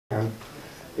And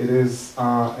it is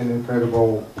an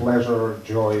incredible pleasure,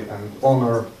 joy, and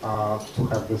honor to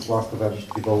have this last event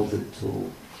devoted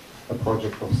to a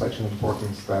project of such an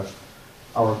importance that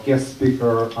our guest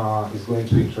speaker is going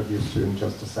to introduce you in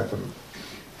just a second.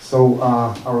 So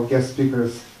our guest speaker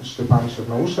is Štěpán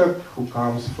Černoušek, who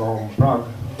comes from Prague,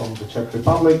 from the Czech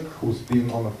Republic, who's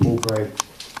been on a Fulbright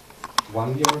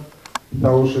 1 year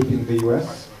fellowship in the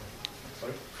U.S.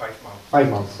 Sorry, 5 months. 5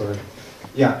 months, sorry.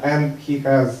 Yeah, and he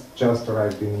has just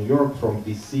arrived in New York from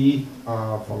D.C.,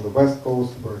 from the West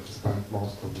Coast, where he spent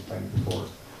most of the time before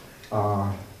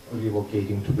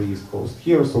relocating to the East Coast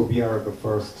here. So we are the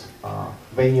first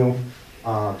venue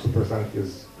to present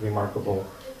his remarkable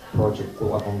project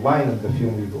Gulag Online and the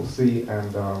film we will see,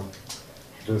 and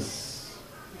this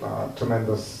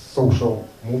tremendous social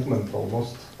movement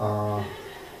almost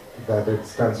that it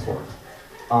stands for.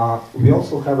 We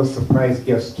also have a surprise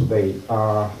guest today,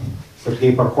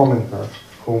 Sergei Parkhomenko,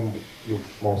 whom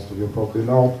most of you probably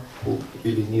know, who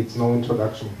really needs no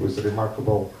introduction, who is a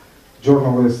remarkable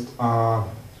journalist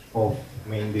of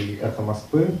mainly Echo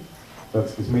Moskvy.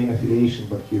 That's his main affiliation,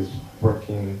 but he's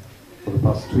working for the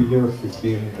past 2 years. He's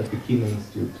been at the Kino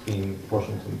Institute in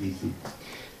Washington, D.C.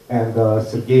 And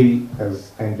Sergei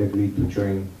has kindly agreed to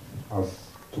join us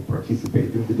to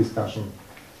participate in the discussion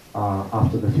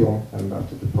after the film and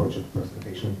after the project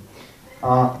presentation.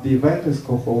 The event is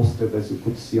co-hosted, as you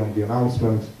could see on the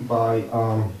announcement, by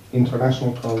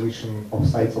International Coalition of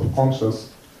Sites of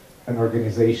Conscience, an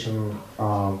organization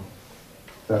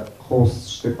that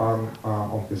hosts Stepan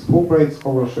on his Fulbright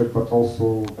scholarship, but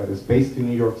also that is based in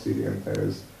New York City and that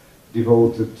is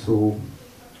devoted to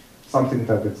something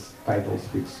that its title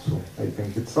speaks to, I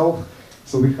think, itself.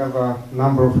 So we have a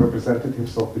number of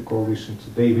representatives of the coalition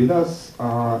today with us,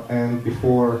 and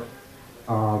before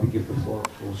we give the floor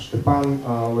to Stepan,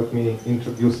 let me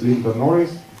introduce Linda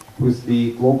Norris, who is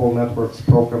the Global Networks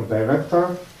Program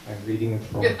Director. I'm reading it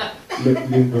from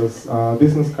Linda's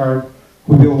business card,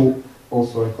 who will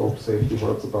also, I hope, say a few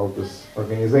words about this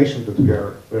organization that we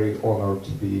are very honored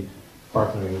to be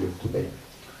partnering with today.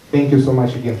 Thank you so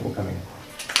much again for coming.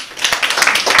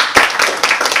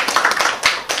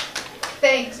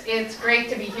 Thanks, it's great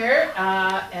to be here,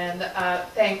 and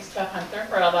thanks to Hunter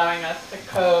for allowing us to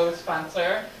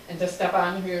co-sponsor, and to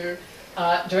Stepan, who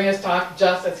during his talk,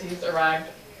 just as he's arrived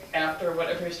after what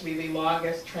appears to be the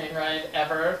longest train ride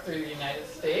ever through the United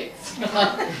States.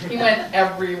 He went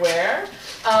everywhere.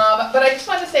 But I just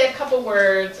wanted to say a couple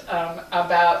words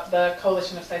about the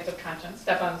Coalition of Sites of Conscience.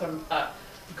 Stepan's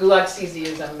Gulag.cz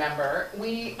is a member.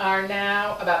 We are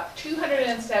now about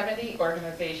 270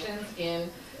 organizations in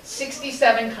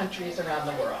 67 countries around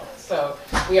the world. So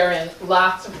we are in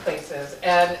lots of places.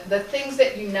 And the things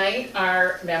that unite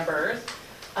our members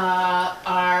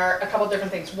are a couple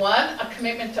different things. One, a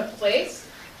commitment to place.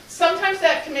 Sometimes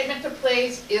that commitment to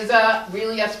place is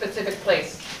really a specific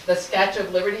place. The Statue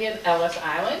of Liberty in Ellis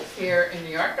Island here in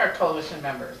New York are coalition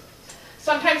members.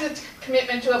 Sometimes it's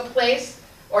commitment to a place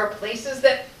or places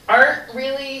that aren't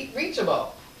really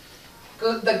reachable.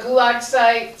 The Gulag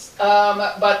sites,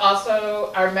 but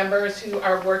also our members who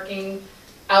are working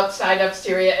outside of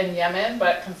Syria and Yemen,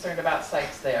 but concerned about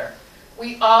sites there.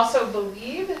 We also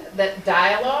believe that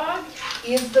dialogue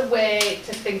is the way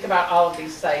to think about all of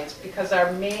these sites, because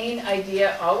our main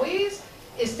idea always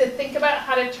is to think about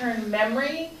how to turn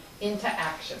memory into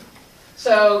action.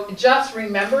 So just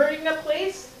remembering a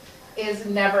place is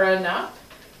never enough.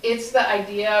 It's the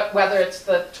idea, whether it's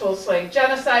the Tulsa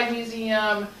Genocide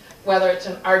Museum, whether it's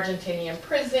an Argentinian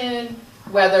prison,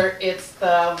 whether it's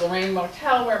the Lorraine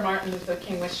Motel where Martin Luther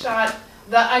King was shot,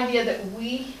 the idea that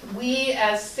we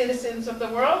as citizens of the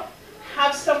world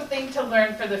have something to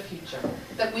learn for the future,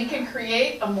 that we can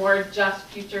create a more just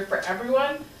future for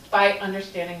everyone by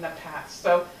understanding the past.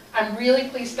 So I'm really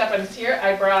pleased Stepan's here.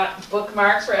 I brought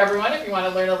bookmarks for everyone if you want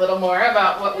to learn a little more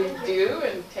about what we do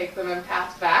and take them and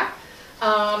pass back.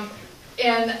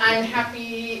 And I'm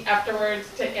happy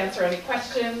afterwards to answer any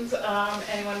questions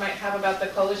anyone might have about the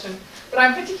coalition. But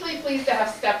I'm particularly pleased to have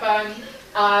Stepan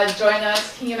join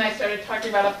us. He and I started talking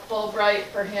about a Fulbright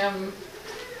for him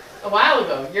a while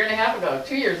ago, a year and a half ago,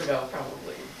 2 years ago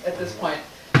probably at this point.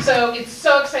 So it's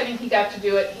so exciting he got to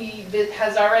do it. He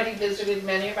has already visited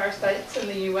many of our sites in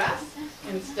the U.S.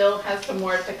 and still has some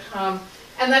more to come.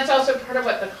 And that's also part of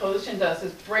what the coalition does,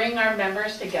 is bring our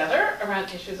members together around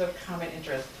issues of common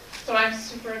interest. So I'm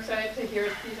super excited to hear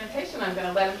his presentation. I'm going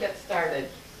to let him get started.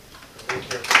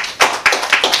 Thank you.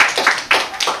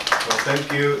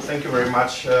 Well, thank you very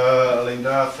much,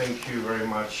 Linda. Thank you very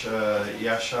much,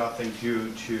 Yasha. Thank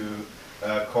you to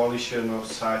Coalition of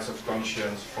Sites of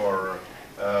Conscience for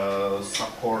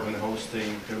support and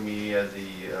hosting me at the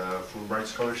Fulbright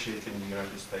scholarship in the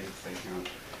United States. Thank you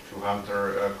to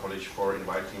Hunter College for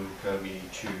inviting me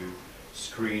to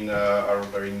screen our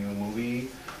very new movie.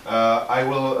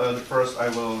 First I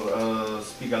will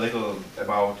speak a little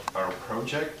about our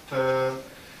project,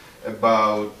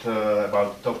 about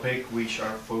topic which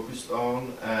are focused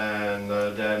on, and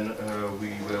then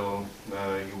you will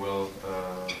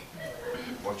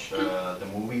watch the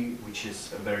movie, which is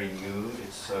very new.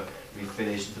 It's we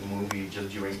finished the movie just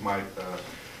during my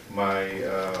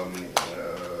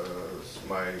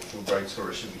my Fulbright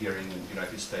scholarship here in the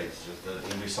United States. The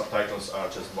English subtitles are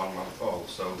just 1 month old,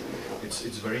 so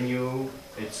it's very new.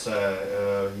 It's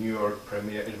a New York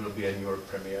premiere. It will be a New York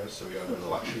premiere, so we are very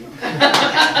lucky.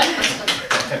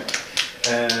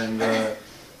 And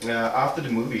after the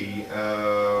movie,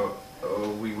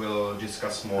 we will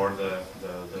discuss more the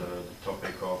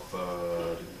topic of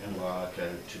Gulag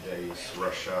and today's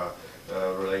Russia.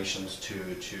 Relations to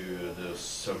the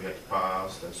Soviet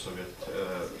past and Soviet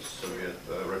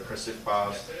repressive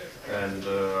past, and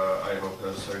I hope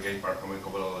Sergei Parkhomenko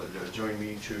will join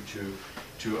me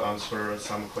to answer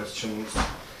some questions.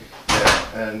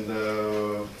 Yeah, and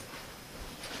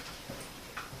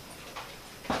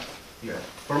yeah,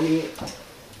 for me,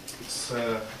 it's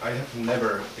I have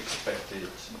never expected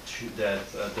that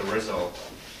the result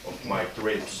of my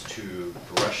trips to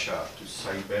Russia, to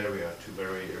Siberia, to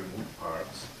very remote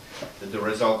parts, that the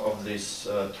result of this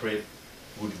trip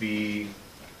would be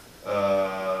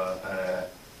a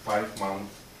 5-month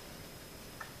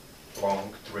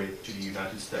long trip to the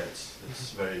United States. It's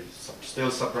very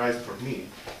still surprised for me,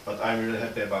 but I'm really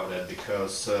happy about that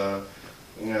because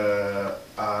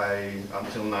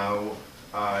until now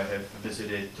I have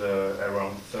visited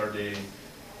around 30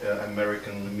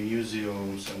 American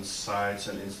museums and sites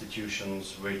and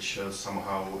institutions which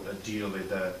somehow deal with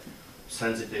the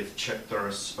sensitive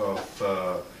chapters of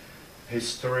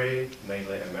history,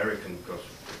 mainly American, because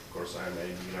of course I'm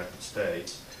in the United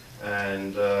States,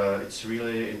 and it's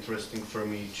really interesting for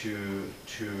me to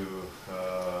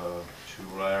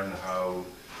learn how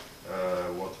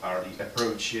what are the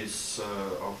approaches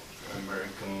of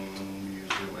American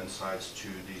museum and sites to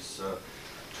these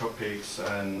topics,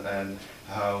 and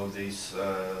how these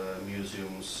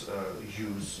museums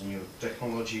use new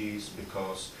technologies,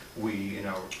 because we in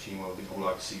our team of the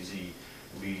Gulag.cz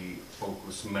we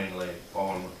focus mainly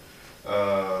on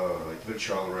like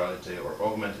virtual reality or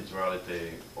augmented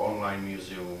reality, online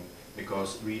museum,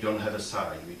 because we don't have a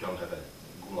site, we don't have a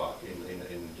Gulag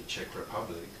in the Czech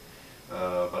Republic,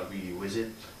 but we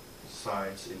visit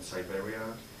sites in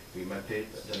Siberia, we map it,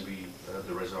 then we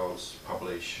the results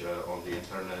publish on the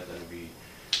internet, and we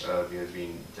have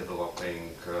been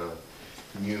developing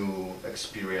new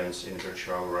experience in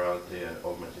virtual reality and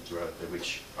augmented reality,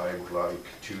 which I would like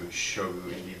to show you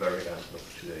in the very end of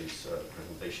today's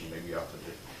presentation, maybe after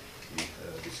the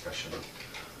discussion.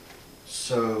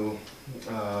 So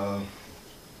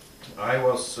I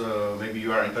was, maybe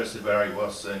you are interested where I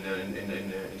was in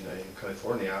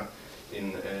California,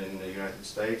 in the United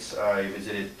States. I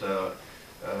visited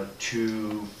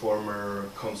 2 former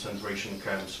concentration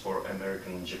camps for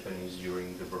American and Japanese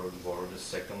during the World War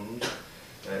II,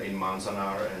 in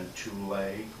Manzanar and Tule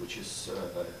Lake, which is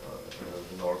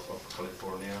north of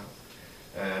California.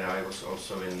 And I was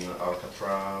also in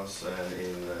Alcatraz and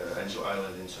in Angel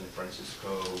Island in San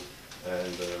Francisco,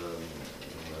 and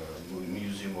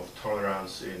Museum of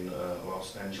Tolerance in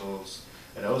Los Angeles,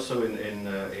 and also in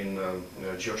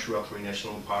Joshua Tree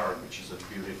National Park, which is a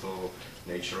beautiful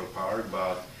natural park,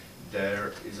 but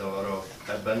there is a lot of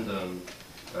abandoned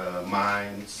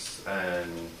mines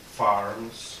and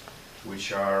farms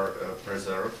which are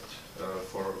preserved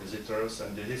for visitors,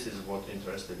 and this is what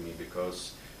interested me,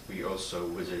 because we also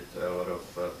visit a lot of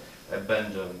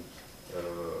abandoned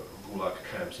Gulag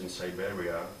camps in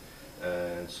Siberia,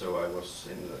 and so I was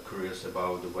curious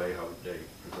about the way how they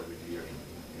preserve it here in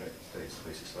the United States,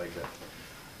 places like that.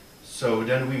 So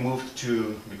then we moved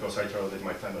to, because I traveled with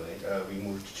my family, we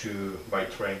moved by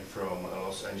train from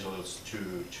Los Angeles to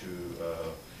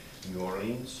New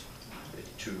Orleans. It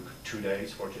took 2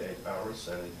 days, 48 hours,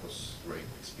 and it was a great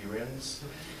experience.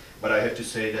 But I have to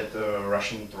say that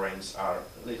Russian trains are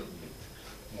a little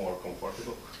bit more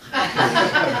comfortable.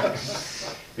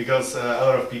 Because a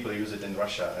lot of people use it in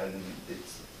Russia, and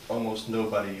it's almost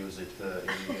nobody uses it in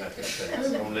the United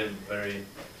States. Only very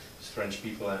strange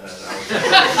people and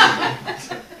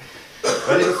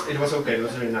but it was okay. It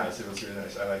was really nice. It was really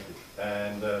nice. I liked it.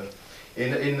 And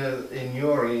in New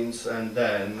Orleans, and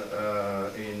then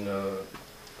in the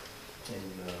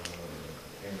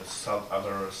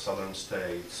other southern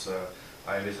states,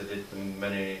 I visited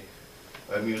many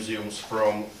museums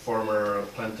from former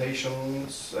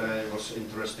plantations. It was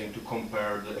interesting to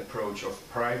compare the approach of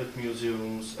private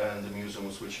museums and the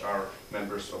museums which are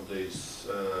members of this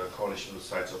coalition of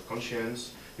sites of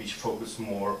conscience, which focus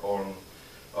more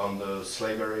on the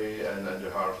slavery and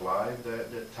the hard life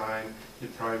that time. The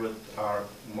private are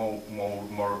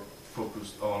more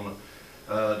focused on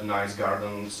the nice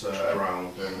gardens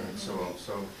around and so on.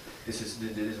 So this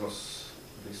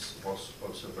was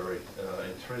also very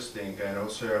interesting. And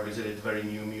also I visited a very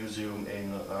new museum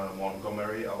in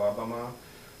Montgomery, Alabama,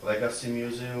 Legacy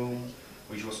Museum,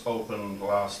 which was opened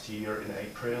last year in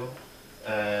April.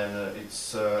 And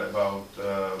it's about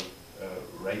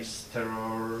race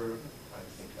terror.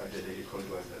 I think they call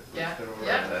it like that. Yeah. Race terror.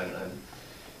 Yeah.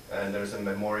 And there's a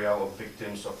memorial of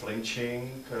victims of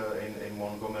lynching in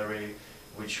Montgomery,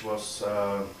 which was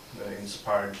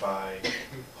inspired by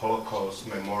Holocaust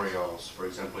memorials, for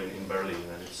example, in Berlin.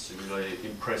 And it's really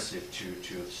impressive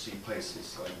to see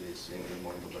places like this in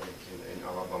Montgomery, in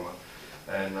Alabama.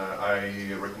 And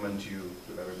I recommend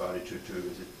everybody to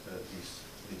visit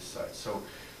these sites. So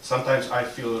sometimes I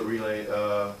feel really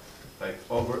like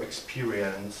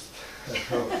over-experienced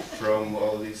from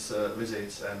all these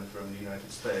visits and from the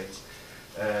United States.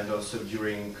 And also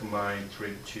during my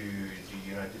trip to the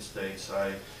United States,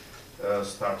 I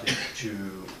started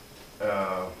to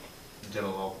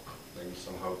develop maybe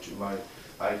somehow my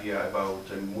idea about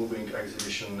a moving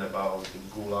exhibition about the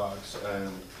gulags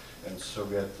and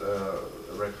Soviet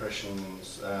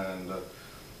repressions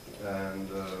and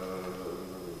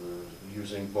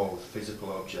using both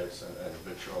physical objects and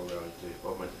virtual reality,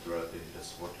 augmented reality.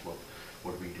 That's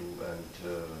what we do.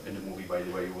 And in the movie, by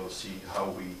the way, you will see how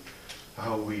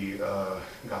we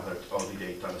gathered all the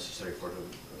data necessary for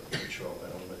the virtual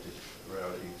and augmented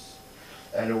realities,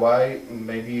 and why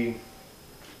maybe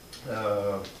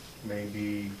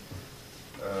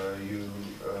you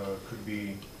could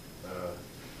be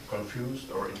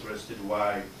confused or interested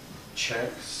why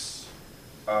Czechs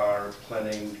are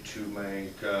planning to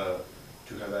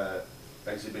have an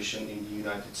exhibition in the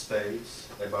United States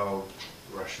about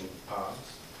Russian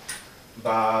past.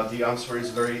 But the answer is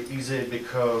very easy,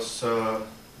 because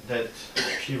that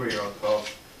period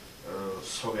of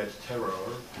Soviet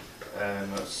terror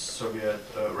and Soviet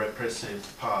repressive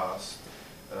past,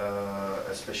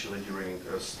 especially during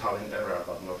Stalin era,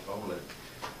 but not only,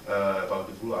 about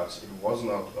the gulags, it was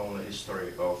not only a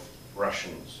history of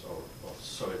Russians or of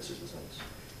Soviet citizens.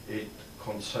 It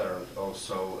concerned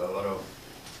also a lot of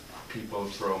people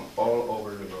from all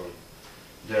over the world.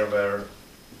 There were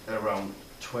around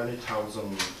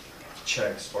 20,000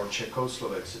 Czechs or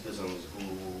Czechoslovak citizens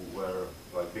who were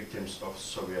like victims of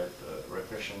Soviet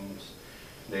repressions.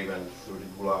 They went through the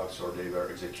gulags, or they were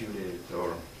executed,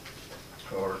 or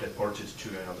deported to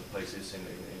other places in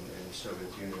the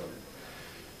Soviet Union.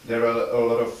 There are a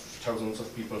lot of thousands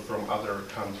of people from other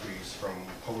countries, from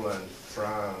Poland,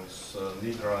 France,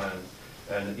 Netherlands,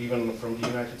 and even from the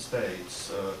United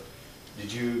States.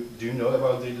 Do you know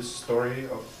about the story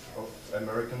of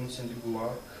Americans in the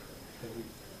Gulag?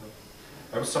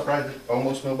 I was surprised that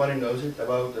almost nobody knows it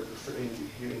about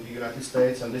here in the United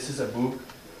States. And this is a book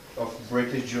of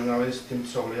British journalist Tim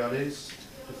Tsouliadis,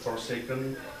 The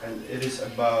Forsaken, and it is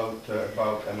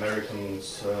about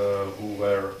Americans who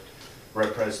were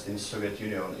repressed in Soviet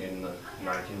Union in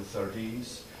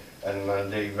 1930s,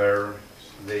 and they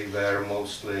were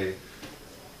mostly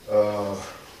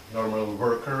normal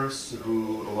workers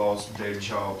who lost their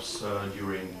jobs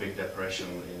during Big Depression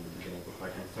in the beginning of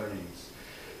 1930s.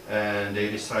 And they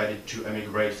decided to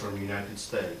emigrate from the United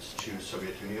States to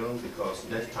Soviet Union, because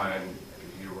at that time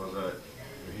there was a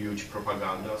huge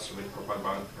propaganda, Soviet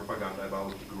propaganda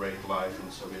about the great life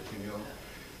in Soviet Union.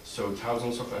 So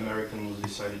thousands of Americans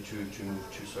decided to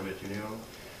move to Soviet Union.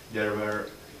 There were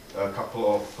a couple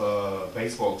of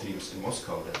baseball teams in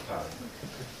Moscow at that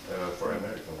time for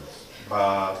Americans.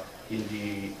 But in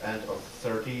the end of the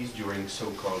 30s, during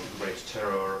so-called Great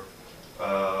Terror,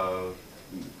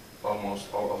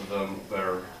 almost all of them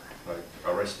were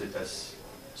arrested as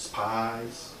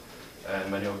spies,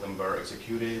 and many of them were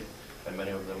executed, and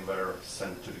many of them were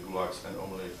sent to the gulags, and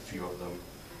only a few of them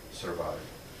survived.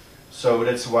 So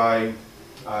that's why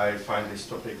I find this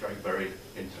topic very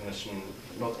international.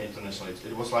 Not international.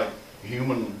 It was like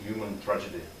human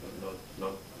tragedy,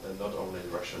 not only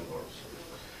Russian wars.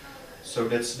 So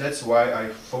that's why I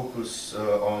focus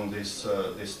on this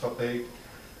topic,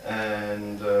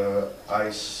 and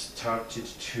I started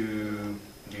to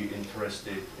be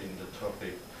interested in the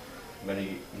topic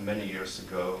many years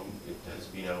ago. It has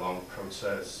been a long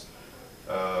process.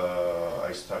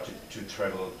 I started to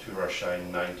travel to Russia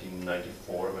in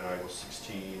 1994 when I was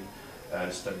 16,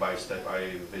 and step by step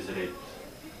I visited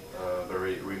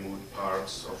very remote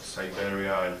parts of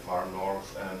Siberia and far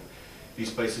north, and these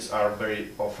places are very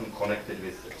often connected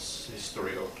with its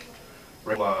history of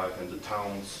Gulag, and the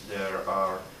towns there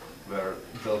were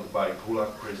built by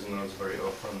Gulag prisoners very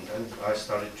often, and I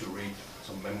started to read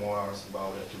some memoirs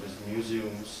about it, with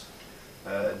museums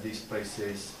at these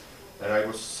places, and I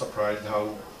was surprised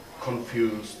how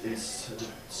confused is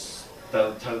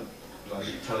the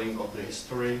telling of the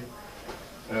history.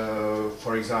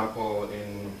 For example,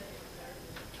 in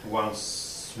one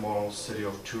small city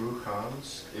of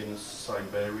Turkhansk in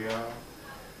Siberia,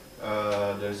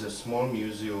 there's a small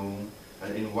museum,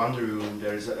 and in one room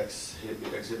there is an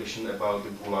exhibition about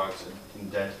the gulags in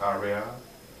that area,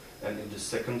 and in the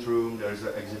second room there is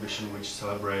an exhibition which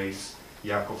celebrates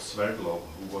Yakov Sverdlov,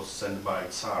 who was sent by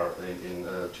Tsar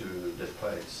to that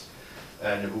place,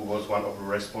 and who was one of the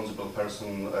responsible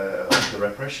person of the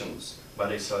repressions. But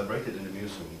they celebrated in the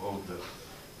museum both the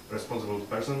responsible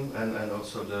person and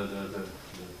also the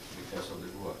victims of the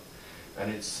Gulag.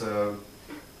 And it's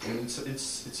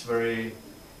very,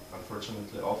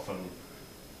 unfortunately, often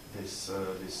this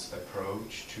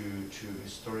approach to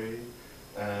history,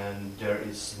 and there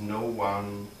is no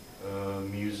one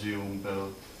museum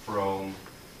built from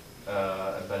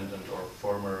abandoned or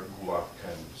former Gulag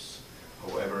camps.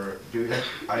 However, do you have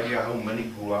idea how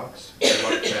many Gulag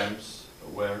camps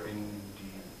were in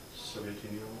the Soviet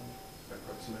Union,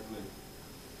 approximately?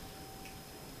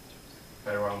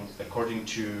 Around, according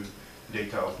to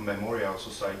data of Memorial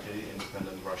Society,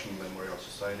 Independent Russian Memorial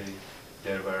Society,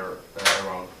 there were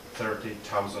around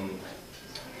 30,000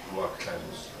 Gulag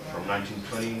camps from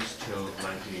 1920s till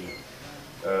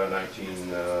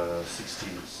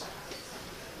 1960s.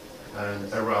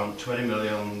 And around 20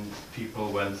 million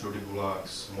people went through the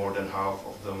gulags. More than half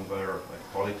of them were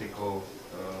like political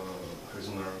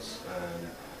prisoners,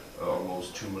 and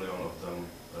almost 2 million of them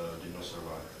did not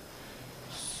survive.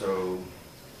 So,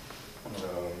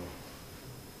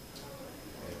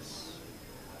 yes,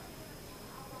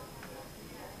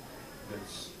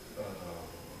 that's.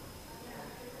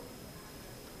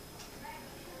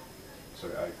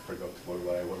 Sorry, I forgot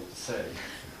what I wanted to say.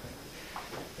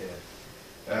 Yeah.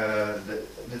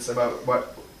 That's about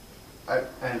what,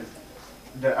 and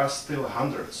there are still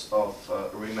hundreds of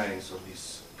remains of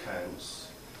these camps,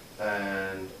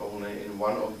 and only in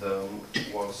one of them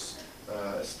was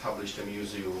established a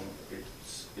museum. It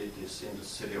is in the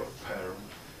city of Perm.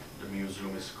 The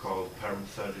museum is called Perm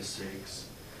 36,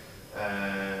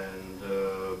 and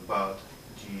but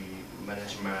the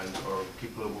management or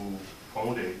people who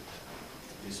founded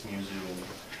this museum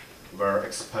were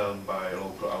expelled by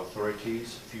local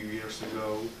authorities a few years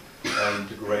ago, and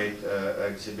the great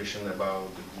exhibition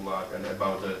about the Gulag and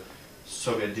about the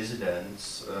Soviet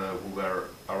dissidents who were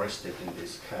arrested in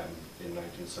this camp in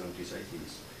 1970s,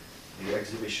 80s. The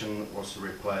exhibition was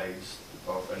replaced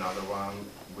of another one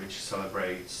which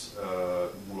celebrates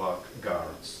Gulag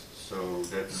guards. So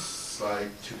that's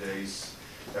like today's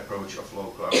approach of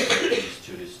local authorities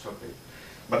to this topic.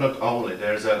 But not only,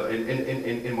 there's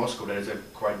in Moscow there is a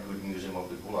quite good museum of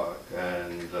the Gulag,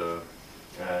 and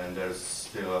there's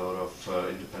still a lot of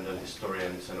independent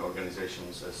historians and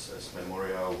organizations as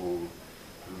Memorial who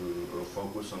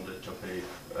focus on the topic,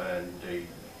 and they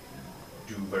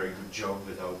do a very good job,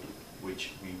 without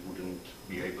which we wouldn't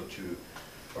be able to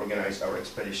organize our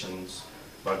expeditions,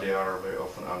 but they are very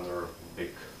often under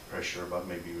big pressure, but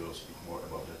maybe we'll speak more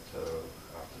about it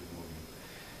after the movie.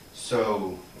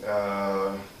 So,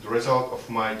 the result of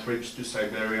my trips to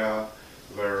Siberia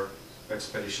were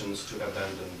expeditions to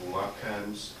abandoned Gulag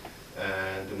camps,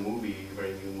 and the movie,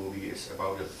 very new movie, is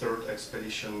about the third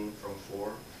expedition from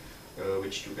 4,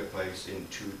 which took place in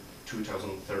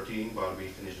 2013, but we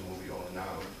finished the movie only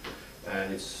now,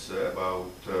 and it's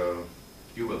about,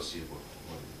 you will see what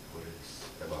it's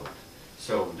about.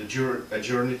 So, a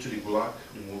journey to the Gulag,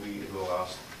 the movie, it will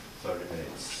last 30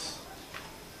 minutes.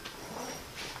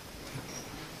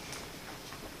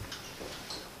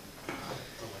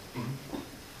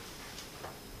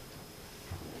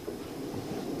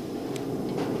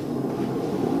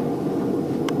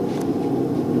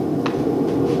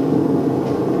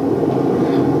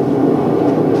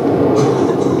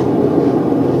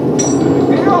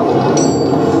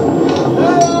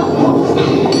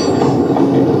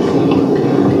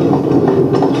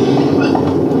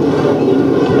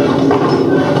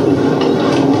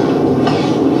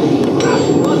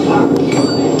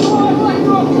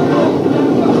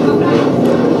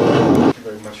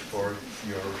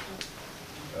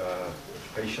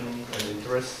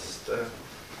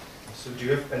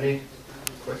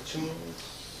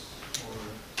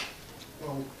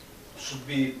 should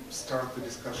we start the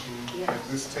discussion at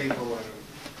this table and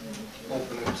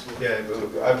open it to... Yeah,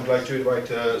 I would like to invite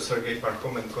Sergei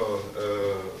Parkhomenko,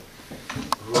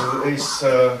 who is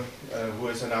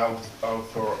an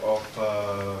author of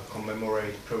a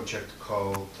commemorate project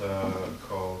called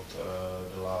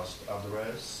The Last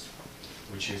Address,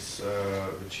 which is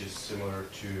similar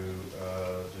to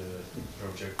the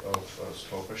project of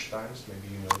Stolpersteins. Maybe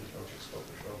you know the project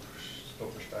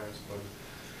Stolpersteins, but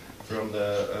from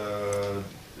the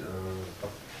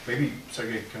maybe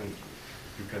Sergei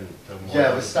you can tell more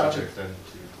about the project.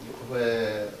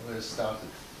 We started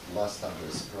Last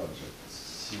Address project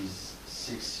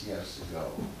 6 years ago.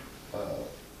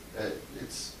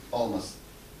 It's almost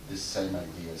the same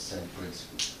idea, same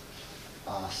principle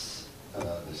as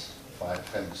this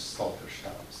famous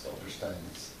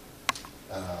Stolpersteins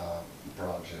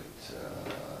project,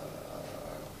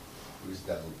 who is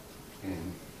done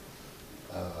in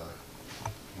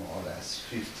more or less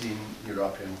 15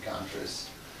 European countries,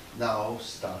 now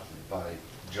started by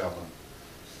German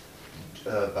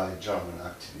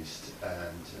activists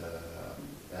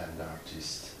and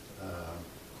artists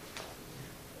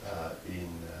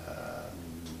in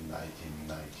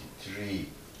 1993.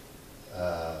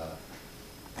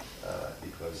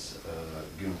 It was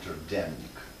Günther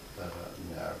Demnig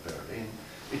near Berlin.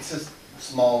 It's a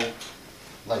small,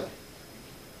 like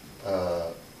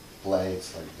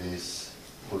plates like this,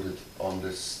 put it on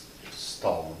the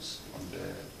stones on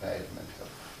the pavement of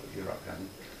European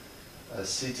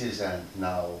cities, and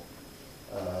now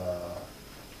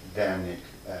Demnig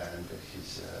and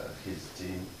his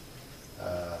team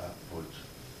put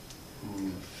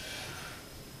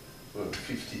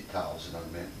 50,000 or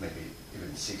maybe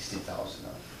even 60,000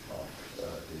 of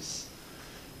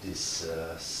these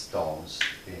stones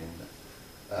in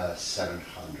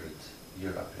 700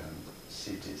 European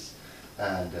cities,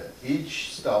 and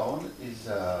each stone is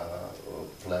a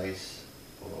place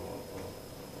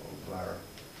where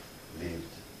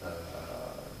lived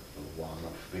one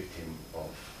of victim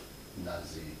of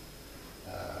Nazi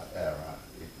era.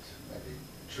 It maybe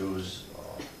Jews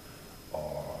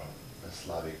or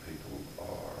Slavic people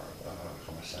or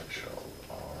homosexual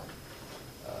or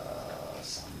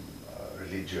some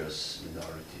religious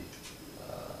minority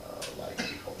like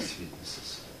Jehovah's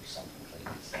Witnesses or something like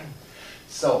this.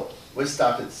 So we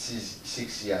started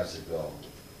 6 years ago,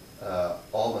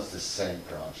 almost the same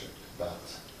project, but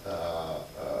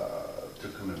to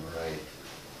commemorate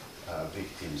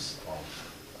victims of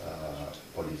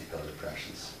political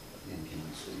repressions in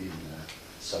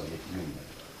Soviet Union.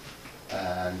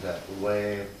 And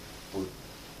we put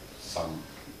some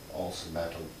also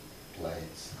metal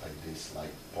plates like this,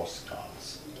 like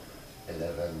postcards,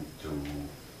 11 to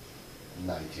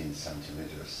 19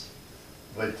 centimeters,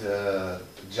 with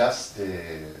just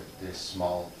the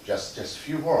small, just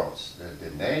few words,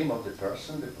 the name of the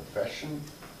person, the profession,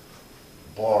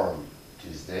 born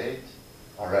this date,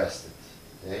 arrested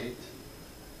date,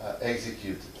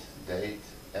 executed date,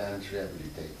 and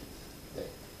rehabilitated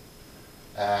date.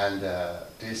 And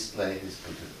this plate is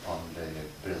put on the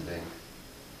building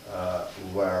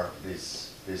where these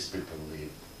people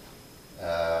live.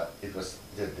 It was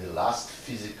the last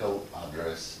physical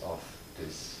address of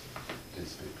these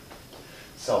people.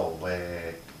 So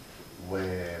we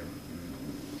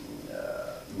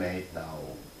made now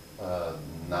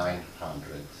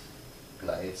 900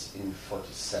 plates in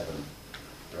 47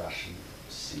 Russian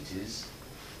cities,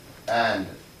 and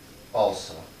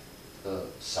also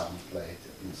some plate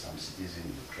in some cities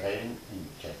in Ukraine, in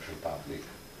Czech Republic,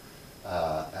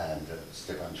 and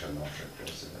Štěpán Černoušek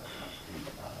was the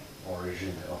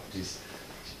origin of this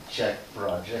Czech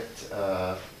project,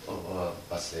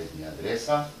 Последняя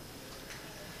Adresa,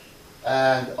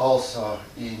 and also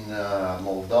in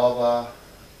Moldova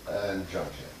and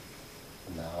Georgia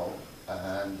now,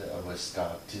 and we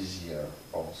start this year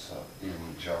also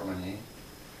in Germany,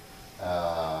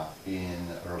 in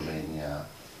Romania,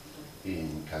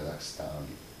 in Kazakhstan,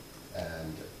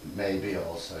 and maybe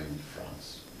also in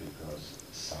France, because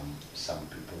some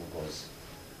people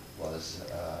was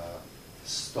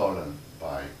stolen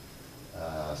by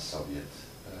Soviet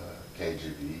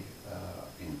KGB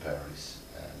in Paris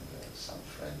and some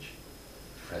French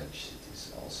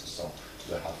cities also. So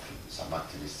we have some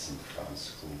activists in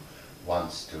France who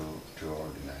wants to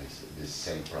organize the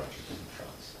same project in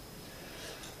France.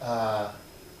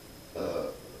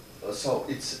 So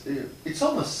it's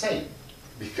almost same,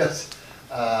 because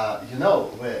you know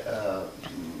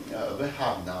we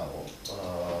have now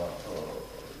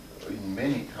in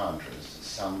many countries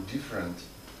some different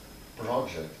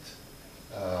projects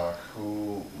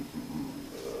who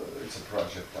it's a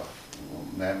project of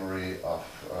memory of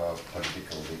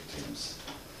political victims,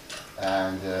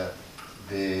 and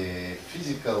the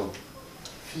physical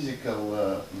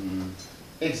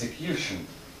execution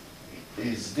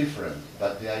is different,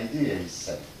 but the idea is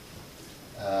same.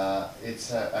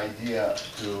 It's an idea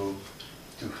to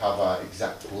have an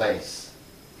exact place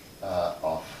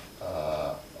of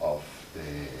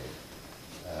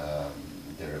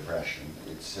the repression.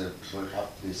 It's we have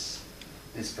these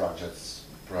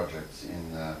projects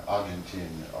in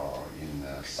Argentina or in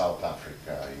South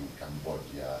Africa, in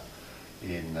Cambodia,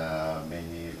 in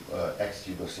many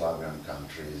ex-Yugoslavian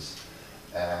countries,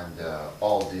 and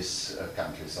all these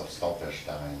countries of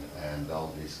Stolperstein and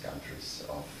all these countries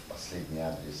of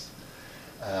Последний.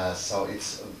 So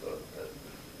it's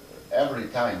every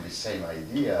time the same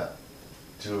idea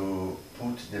to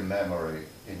put the memory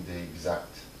in the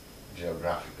exact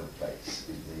geographical place,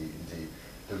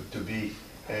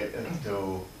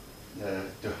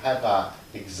 to have a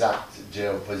exact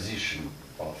geoposition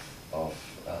of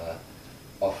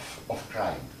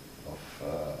crime, of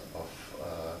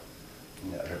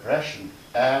repression,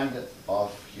 and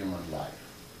of human life,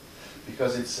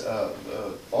 because it's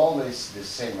always the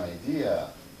same idea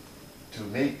to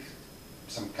make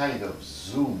some kind of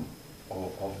zoom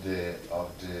of the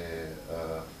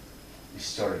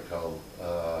historical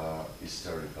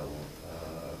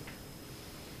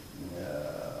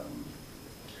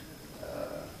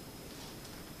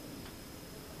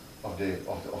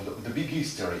of the big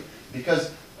history,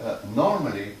 because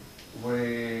normally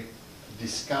we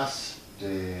discuss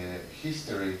the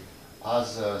history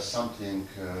as something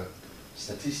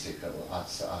statistical,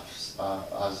 as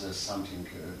something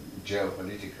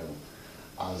geopolitical,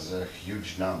 as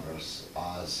huge numbers,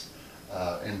 as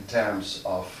in terms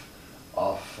of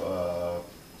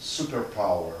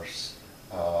superpowers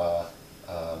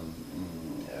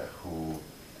who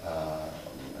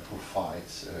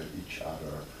fight each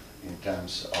other, in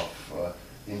terms of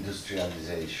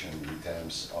industrialization, in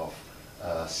terms of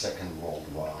Second World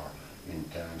War, in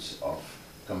terms of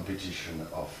competition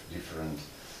of different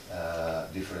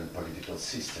political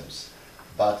systems.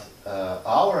 But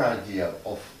our idea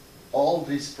of all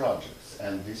these projects,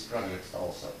 and these projects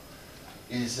also,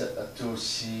 is to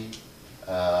see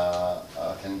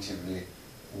attentively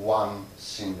one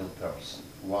single person,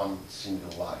 one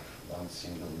single life, one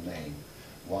single name,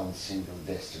 one single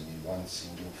destiny, one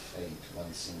single fate,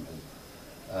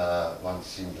 one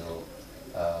single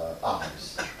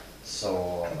eyes.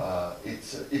 So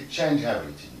it changed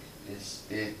everything.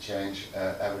 It changed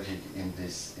everything in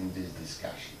this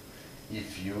discussion.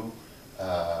 If you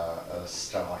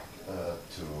start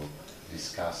to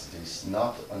discuss this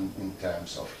not in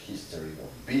terms of history,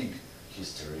 of big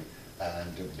history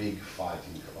and big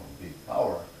fighting of big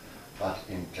power, but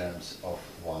in terms of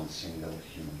one single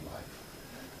human life.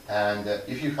 And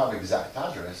if you have exact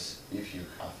address, if you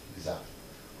have exact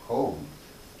home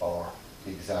or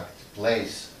exact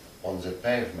place on the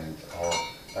pavement or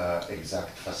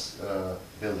exact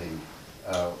building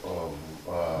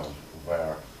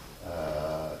where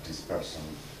this person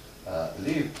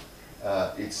lived,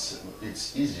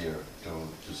 it's easier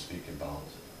to speak about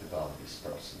this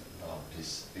person, about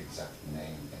this exact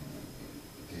name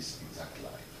and this exact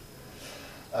life.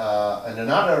 And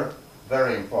another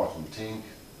very important thing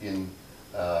in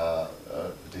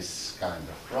this kind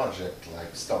of project,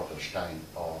 like Stolperstein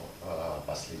or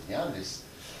Последний,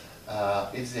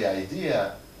 it's the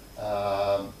idea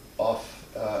of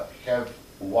have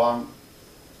one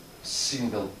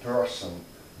single person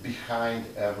behind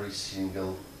every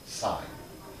single sign.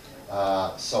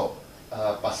 So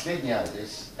Последний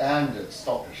and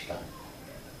Stolperstein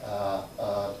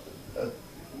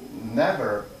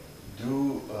never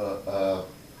do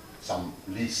some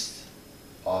list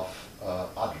of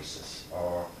addresses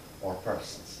or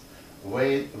persons.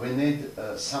 We need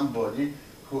somebody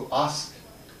who asks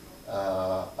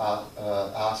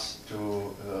us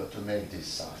to make this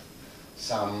sign.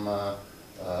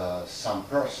 Some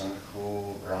person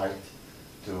who write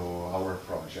to our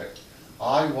project,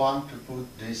 I want to put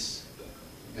this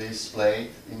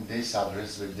plate in this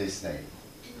address with this name,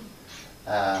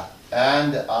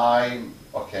 and I'm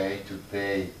okay to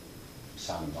pay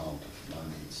some amount of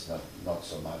money. It's not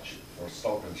so much. For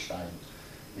Stolperstein,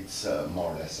 it's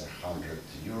more or less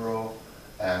 €100,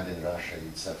 and in Russia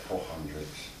it's 400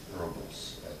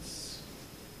 rubles. That's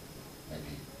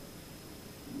maybe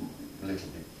a little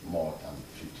bit more than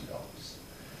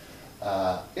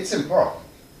 $50. It's important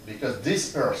because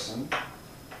this person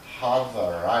have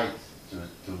a right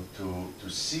to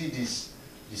see this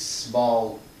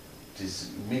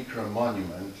micro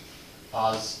monument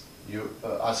as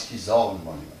as his own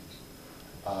monument,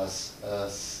 as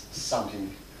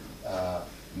something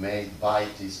made by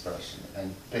this person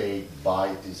and paid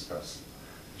by this person.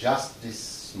 Just this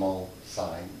small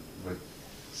sign with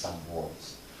some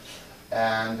words.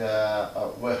 And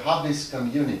we have this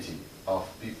community of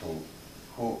people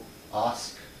who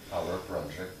ask our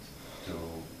project to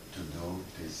do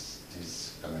this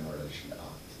commemoration art.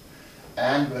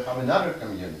 And we have another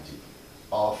community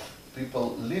of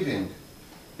people living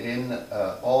in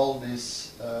all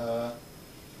these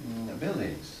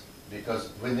buildings,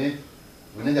 because we need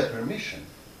a permission.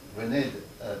 We need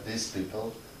these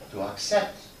people to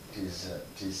accept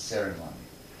this ceremony.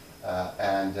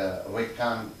 And we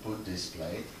can put this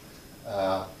plate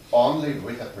only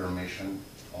with a permission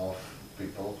of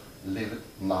people live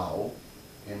now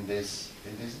in this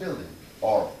building,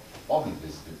 or own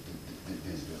this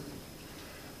building.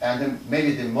 And then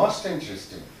maybe the most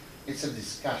interesting, it's a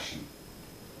discussion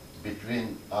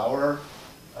between our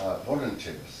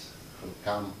volunteers who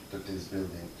come to this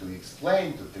building to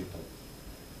explain to people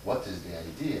what is the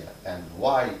idea and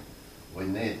why we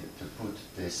need to put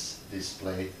this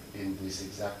plate in this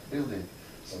exact building.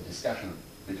 So discussion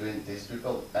between these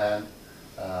people and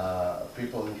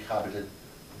people inhabited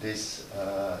this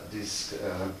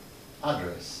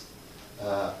address.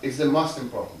 It's the most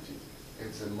important thing.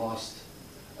 It's the most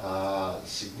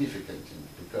significant thing,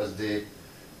 because the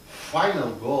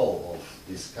final goal of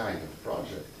this kind of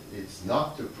project is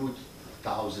not to put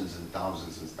thousands and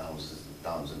thousands and thousands and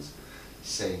thousands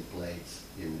same plates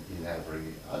in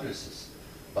every addresses,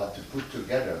 but to put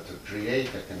together, to create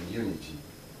a community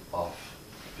of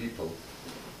people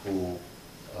who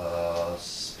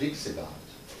speaks about,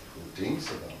 who thinks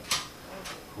about,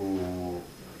 who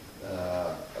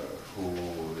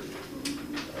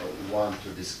want to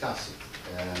discuss it,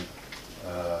 and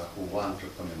who want to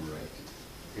commemorate it.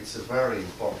 It's very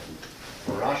important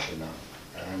for Russia now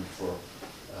and for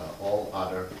all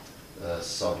other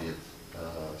Soviet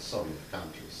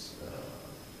countries,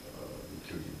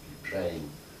 including Ukraine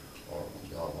or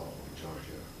Moldova or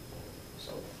Georgia or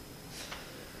so on.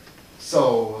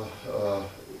 So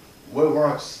we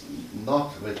work not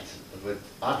with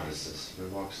addresses. We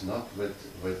work not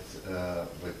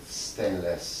with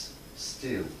stainless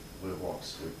steel. We work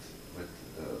with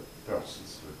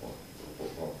persons. We work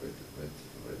with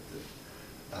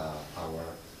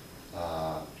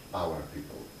our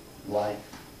people,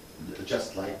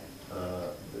 just like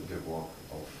the work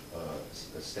of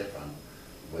Stepan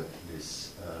with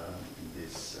this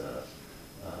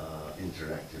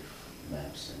interactive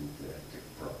maps and interactive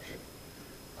project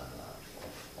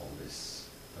of all these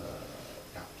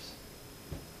camps.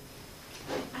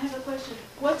 I have a question.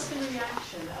 What's the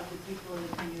reaction of the people in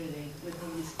the community with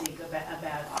whom you speak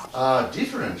about?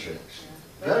 Different reaction.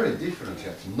 Very different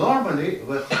reaction. Normally,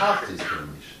 we have this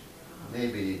permission.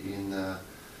 Maybe in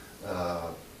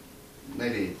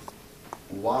maybe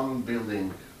one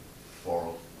building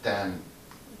for 10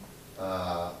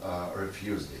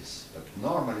 refuse this, but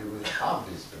normally we have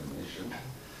this permission,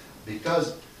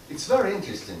 because it's very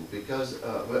interesting, because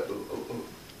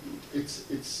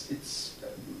it's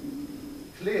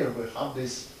clear we have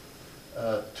these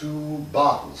two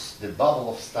bubbles, the bubble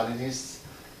of Stalinists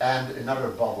and another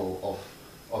bubble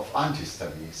of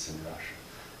anti-Stalinists in Russia.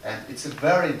 And it's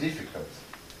very difficult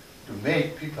to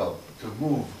make people to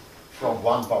move from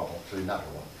one bubble to another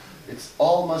one. It's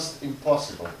almost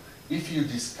impossible if you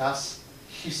discuss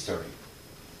history,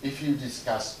 if you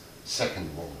discuss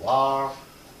Second World War,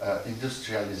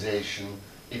 industrialization,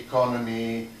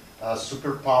 economy,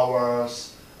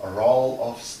 superpowers, role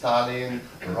of Stalin,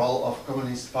 role of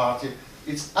Communist Party.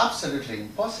 It's absolutely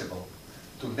impossible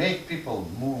to make people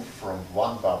move from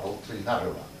one bubble to another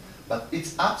one. But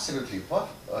it's absolutely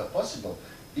possible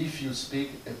if you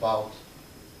speak about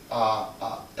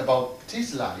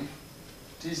this life,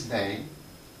 this name,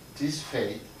 this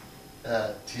fate,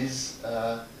 this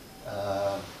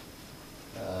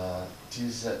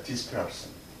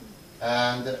person.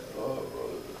 And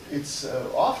it's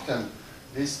often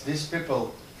these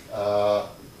people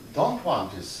don't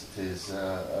want this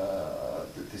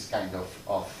kind of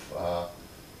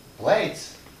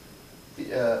plates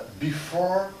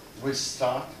before we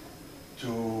start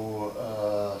to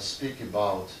speak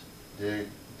about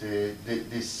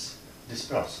this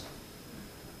person.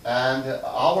 And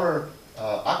our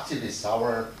activists,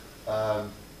 our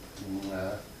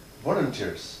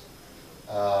volunteers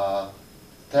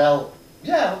tell,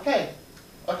 yeah,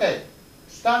 okay,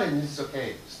 Stalin is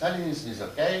okay, Stalinism is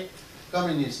okay,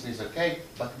 communism is okay,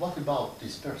 but what about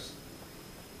this person?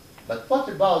 But what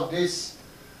about this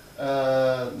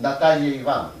Natalia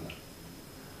Ivanovna?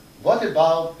 What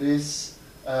about this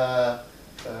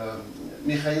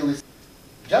Mikhail is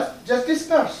just this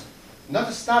person, not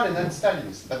a Stalin and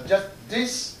Stalinist, but just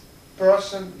this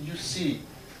person you see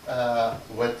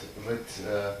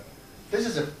this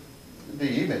is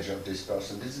the image of this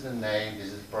person, this is the name, this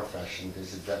is the profession,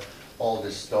 this is all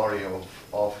the story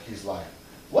of his life.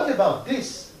 What about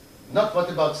this? Not what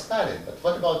about Stalin, but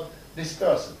what about this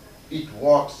person? It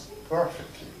works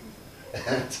perfectly.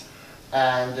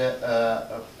 and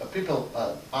people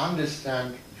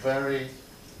understand very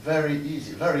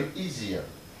easier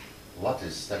what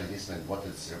is Stalinism and what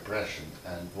is repression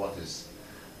and what is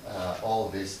all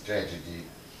this tragedy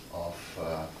of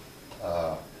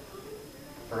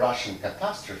Russian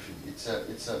catastrophe. It's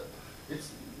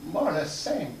more or less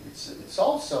same. It's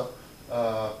also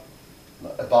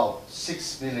about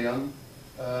 6 million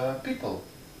people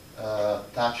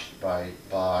touched by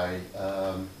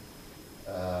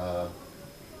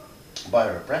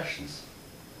repressions,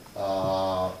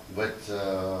 with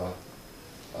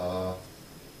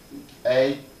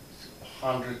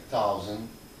 800,000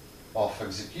 of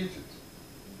executed,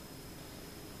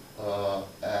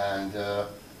 and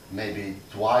maybe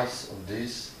twice of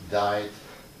this died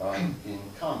in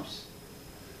camps,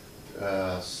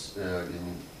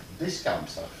 in these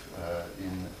camps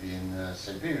in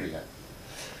Siberia,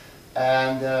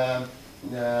 and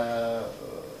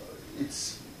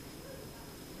it's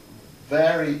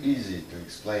very easy to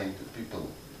explain to people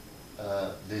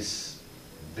this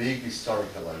big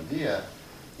historical idea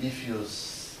if you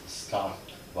start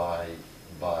by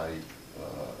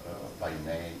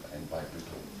name and by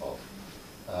people of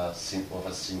a single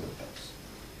person.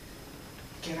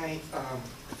 Can I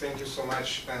thank you so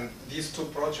much? And these two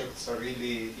projects are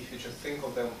really, if you just think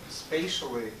of them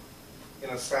spatially, in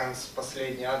a sense,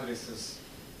 последний адрес is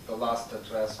the last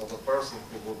address of a person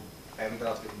who would end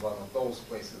up in one of those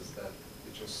places that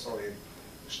we just saw in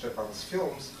Stepan's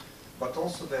films. But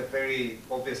also they're very,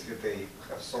 obviously they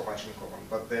have so much in common,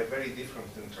 but they're very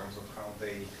different in terms of how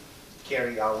they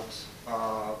carry out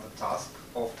the task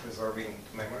of preserving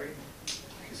memory,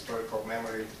 historical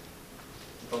memory.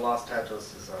 The last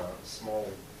address is a small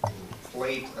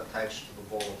plate attached to the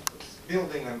wall of this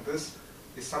building, and this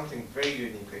is something very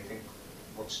unique, I think,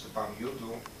 what Stepan you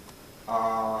do,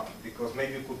 because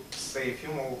maybe you could say a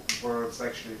few more words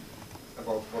actually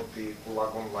about what the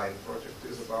Gulag Online project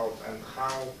is about and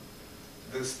how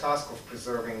this task of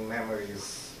preserving memory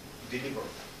is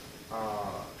delivered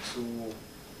to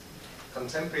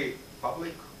contemporary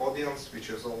public audience, which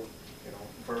is all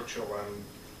virtual, and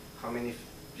how many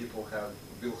people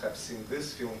will have seen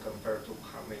this film compared to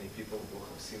how many people will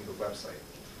have seen the website.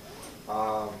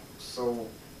 So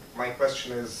my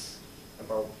question is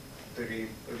about the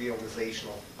realization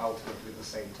of ultimately the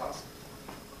same task.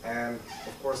 And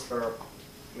of course there are,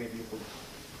 maybe you could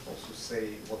also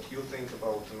say what you think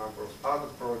about a number of other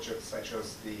projects, such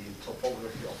as the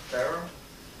Topography of Terror,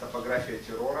 Topografia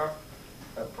Terrora,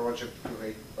 a project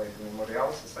curated by the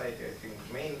Memorial Society, I think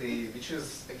mainly, which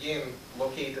is again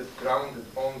grounded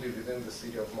only within the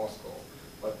city of Moscow,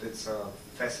 but it's a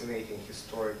fascinating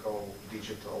historical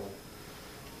digital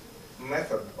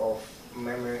method of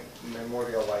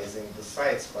memorializing the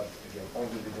sites, but again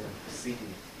only within the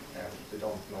city, and we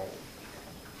don't know.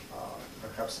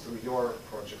 Perhaps through your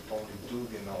project only do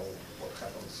we know what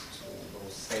happens to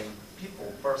those same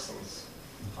people, persons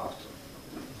after.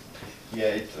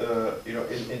 Yeah,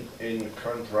 in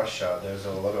current Russia, there's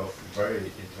a lot of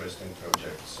very interesting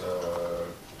projects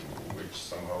which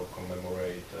somehow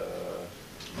commemorate the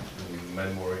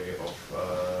memory of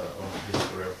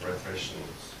history of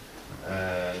repressions.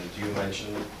 And you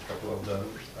mentioned a couple of them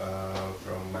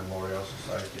from Memorial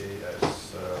Society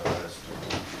as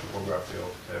Topography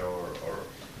of Terror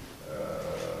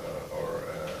or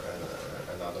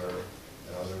another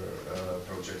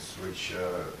projects which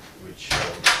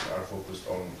are focused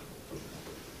on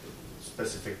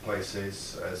specific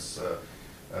places, as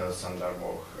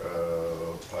Sandarmoch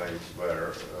place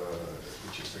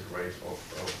which is a grave of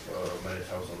many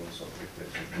thousands of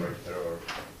victims of Great Terror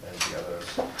and the others.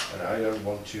 And I don't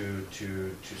want to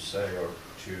say or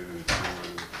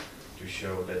to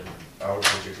show that our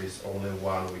project is only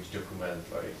one which document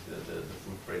like the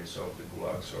footprints of the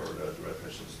gulags or the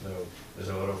repressions. No, there's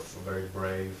a lot of very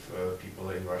brave people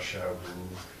in Russia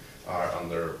who are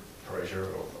under pressure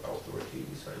of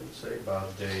authorities, I would say,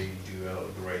 but they do a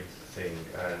great thing.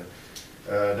 And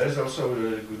there's also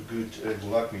a good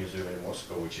Gulag Museum in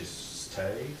Moscow, which is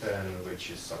state and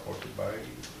which is supported by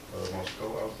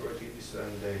Moscow authorities,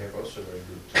 and they have also very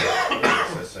good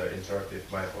as an interactive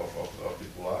map of the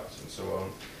gulags and so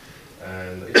on.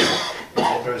 And it's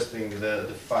interesting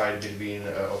the fight between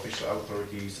official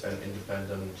authorities and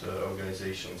independent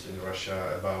organizations in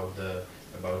Russia about the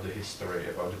history,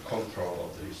 about the control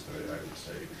of the history, I would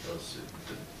say, because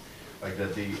like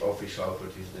that the official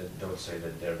authorities don't say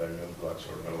that there were no gulags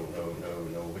or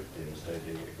no victims. They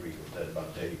agree with that,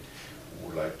 but they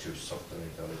would like to soften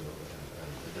it a little bit,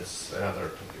 and that's another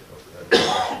topic of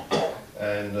discussion.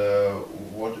 And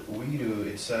what we do,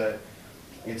 it's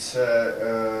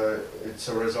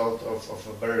a result of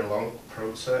a very long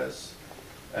process,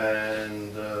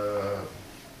 and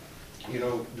you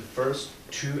know, the first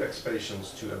 2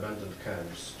 expeditions to abandoned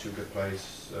camps took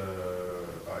place.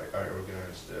 I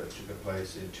organized took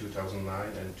place in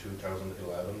 2009 and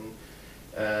 2011,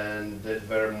 and that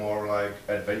were more like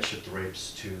adventure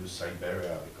trips to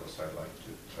Siberia, because I like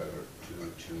to travel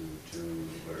to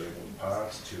very remote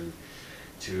parts,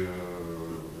 to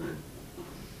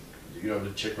you know,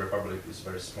 the Czech Republic is a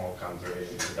very small country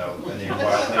without any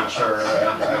wild nature,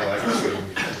 and I like to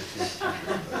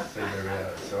Siberia.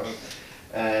 So,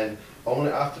 and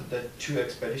only after that 2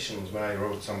 expeditions, when I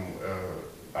wrote some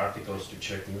articles to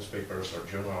Czech newspapers or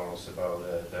journals about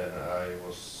it, then I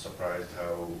was surprised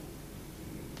how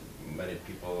many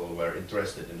people were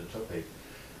interested in the topic.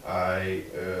 I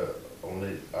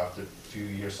only after a few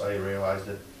years I realized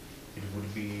that it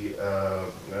would be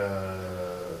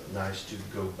nice to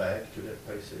go back to that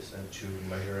places and to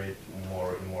measure it in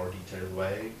more detailed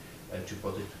way, and to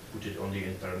put it on the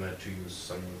internet, to use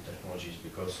some new technologies,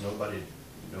 because nobody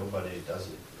does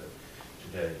it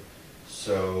today.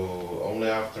 So only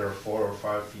after 4 or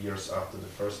 5 years after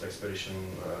the first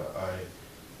expedition, I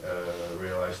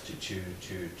realized to do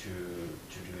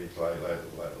it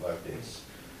like this.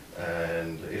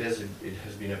 And it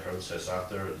has been a process.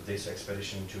 After this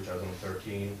expedition in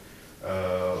 2013,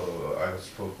 I was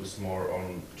focused more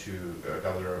on to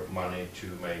gather money to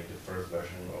make the first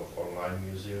version of online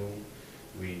museum.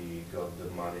 We got the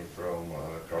money from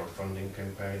a crowdfunding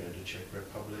campaign in the Czech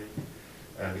Republic,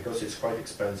 and because it's quite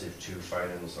expensive to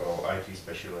finance all IT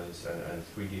specialists and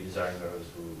 3D designers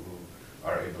who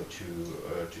are able to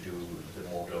do the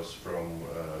models from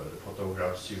the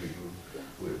photographs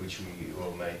which we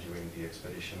will make during the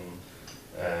expedition,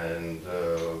 and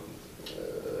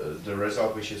the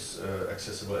result, which is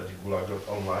accessible at the Gulag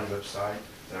Online website.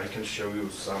 And I can show you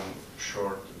some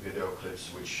short video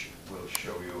clips which will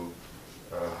show you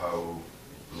how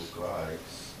it looks like.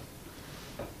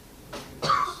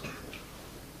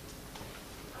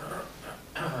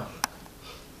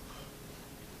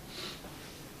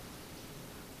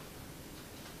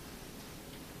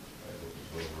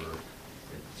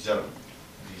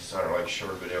 These are like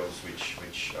short videos which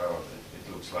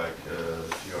it looks like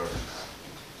if you're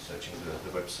searching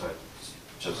the website,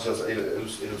 just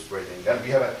illustrating. And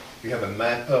we have a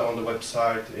map on the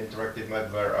website, interactive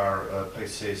map, where are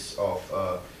places of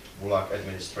Gulag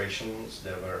administrations.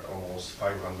 There were almost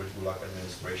 500 Gulag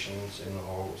administrations in the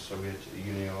whole Soviet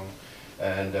Union,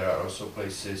 and there are also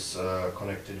places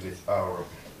connected with our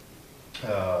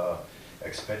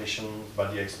expeditions,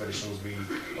 but the expeditions we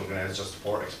organized just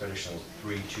 4 expeditions,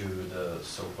 3 to the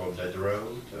so-called Dead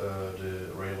Road,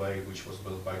 the railway which was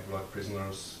built by Gulag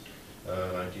prisoners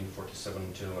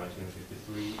 1947 till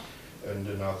 1953, in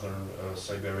the northern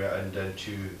Siberia, and then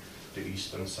to the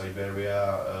eastern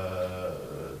Siberia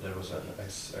there was an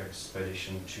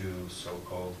expedition to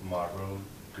so-called Marble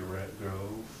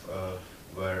Grove,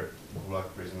 where Gulag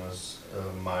prisoners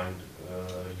mined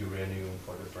uranium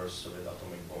for the first Soviet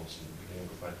atomic bombs in the beginning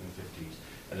of 1950s.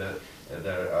 And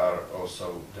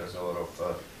there's a lot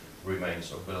of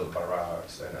remains of built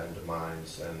barracks and the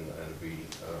mines, and we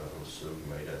also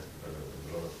made a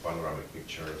lot of panoramic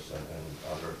pictures and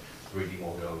other 3D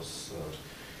models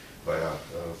via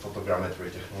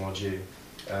photogrammetry technology.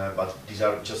 But these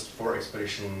are just 4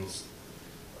 expeditions,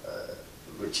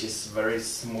 which is very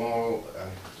small.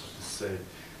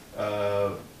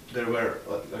 There were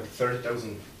like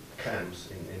 30,000 camps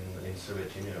in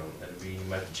Soviet Union, and we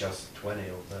met just 20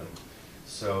 of them.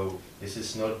 So this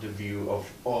is not the view of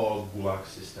all Gulag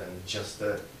system, just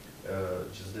the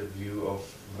view of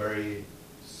very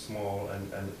small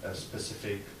and a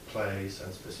specific place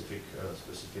and specific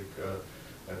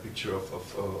picture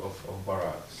of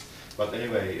barracks. But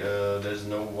anyway, there's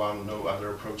no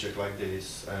other project like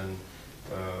this, and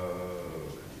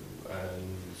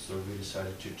so we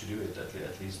decided to do it,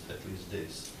 at least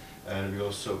this. And we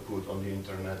also put on the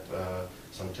internet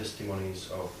some testimonies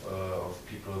of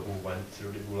people who went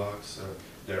through the gulags.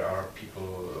 There are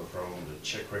people from the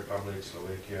Czech Republic,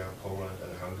 Slovakia, Poland,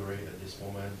 and Hungary at this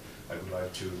moment. I would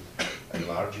like to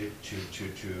enlarge it to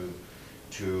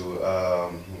to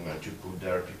put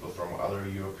there people from other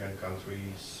European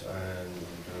countries, and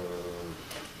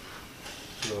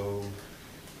so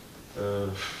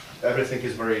everything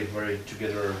is very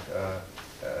together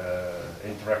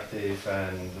interactive,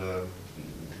 and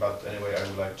but anyway, I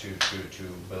would like to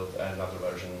build another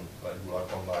version like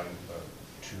Gulag Online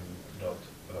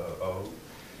 2.0,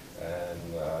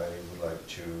 and I would like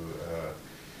to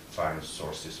find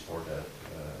sources for that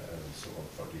and so on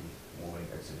for the moving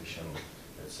exhibition.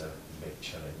 It's a big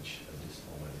challenge at this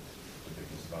moment. The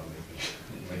biggest one,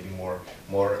 maybe more.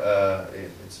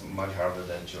 It's much harder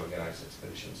than to organize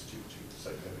expeditions to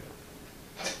Siberia.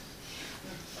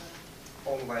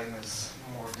 Online is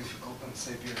more difficult than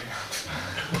Siberia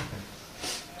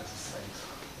as a site.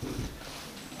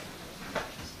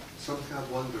 Something I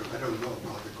wonder, I don't know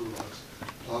about the gulags,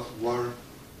 were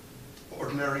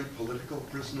ordinary political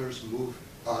prisoners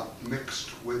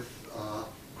mixed with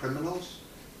criminals?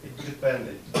 It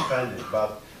depended,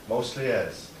 but mostly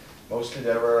yes. Mostly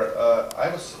there were. I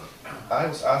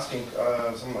was asking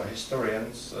some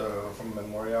historians from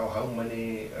Memorial how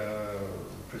many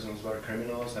prisoners were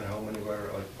criminals and how many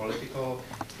were like political.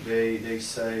 They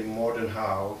say more than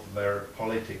half were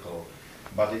political,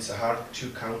 but it's hard to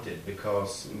count it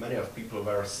because many of people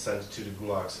were sent to the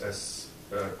gulags as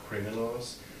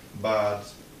criminals, but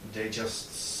they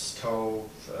just stole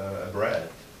bread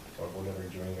or whatever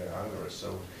during their hunger.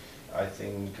 So I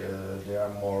think they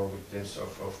are more victims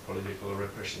of political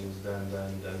repressions than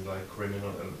like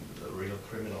real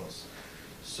criminals.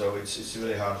 So it's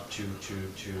really hard to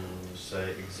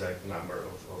say exact number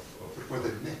of Were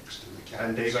they mixed in the camps?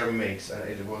 and they were mixed, and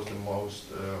it was the most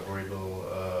horrible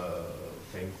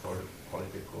thing for the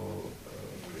political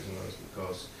prisoners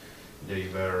because they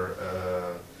were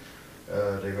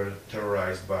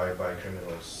terrorized by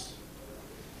criminals.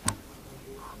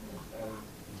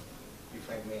 If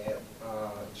I may add,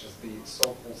 just the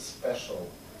so-called special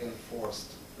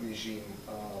enforced regime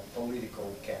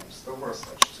political camps, there were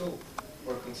such too,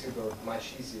 were considered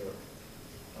much easier,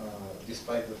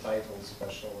 despite the title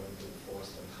special and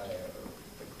enforced and higher,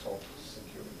 like, top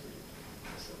security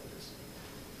facilities,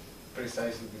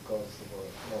 precisely because there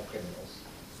were no criminals.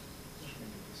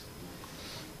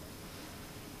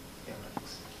 Yeah,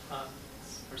 thanks.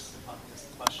 First of all, this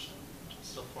question, which I'm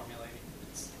still formulating.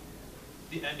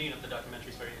 The ending of the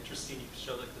documentary is very interesting. You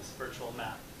show like this virtual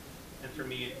map, and for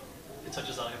me, it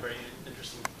touches on a very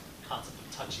interesting concept of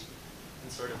touching,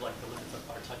 and sort of like the limits of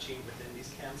our touching within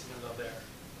these camps, even though they're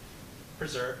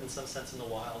preserved in some sense in the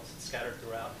wild, scattered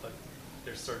throughout, but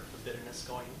there's sort of forbiddenness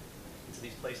going into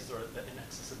these places, or the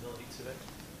inaccessibility to it,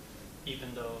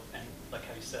 even though, and like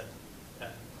how you said,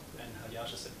 and how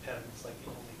Yasha said, Perm is like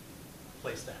the only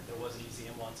place that there was a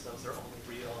museum once, that was their only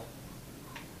real.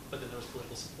 But then there was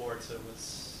political support, so it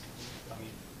was,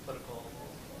 political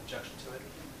objection to it,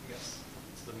 I guess.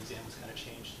 So the museum was kind of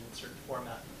changed in a certain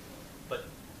format. But,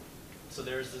 so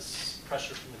there's this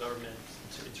pressure from the government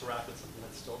to interact with something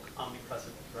that's still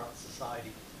omnipresent throughout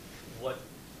society. What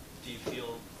do you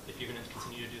feel, if you're going to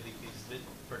continue to do these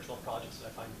virtual projects that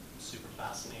I find super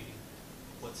fascinating,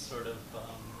 what sort of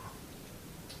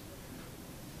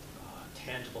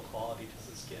tangible quality does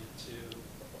this give to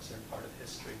a certain part of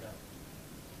history that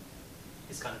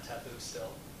is kind of taboo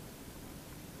still?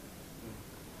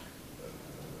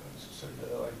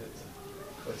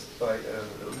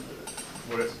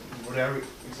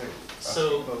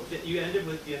 So you ended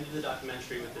the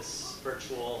documentary with this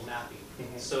virtual mapping.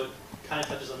 Mm-hmm. So it kind of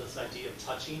touches on this idea of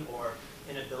touching or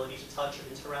inability to touch or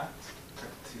interact.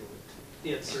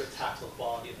 Yeah, the sort of tactile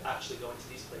quality of actually going to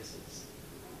these places.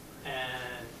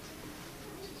 And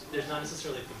there's not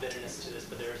necessarily a forbiddenness to this,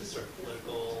 but there is a sort of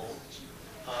political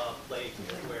play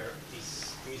where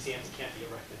these museums can't be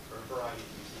erected for a variety of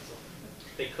reasons.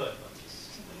 They could, but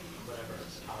whatever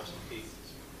powers would be.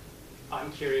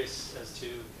 I'm curious as to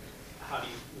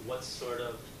what sort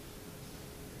of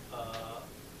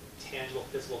tangible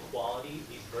physical quality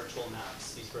these virtual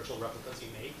maps, these virtual replicas you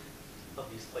make of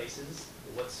these places,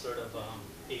 what sort of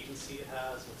agency it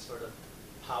has, what sort of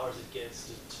powers it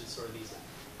gives to sort of these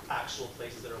actual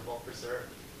places that are well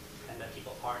preserved and that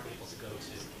people aren't able to go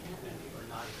to and are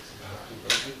not able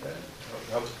to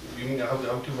go. You mean how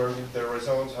to work with the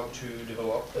results, how to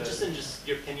develop? Just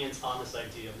your opinions on this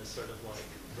idea of this sort of like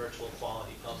virtual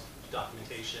quality of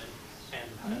documentation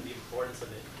and the importance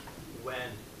of it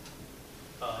when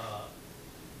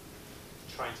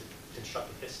trying to construct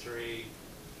a history,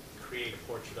 create a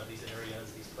portrait of these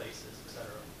areas, these places, etc.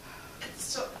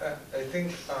 So I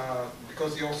think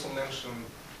because you also mentioned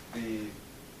the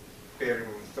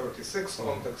Perim 36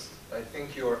 context, I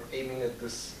think you're aiming at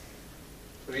this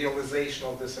realization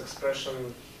of this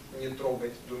expression не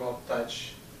трогать, do not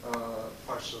touch,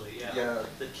 Partially, yeah. yeah,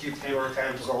 The keep hand- your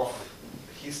hands off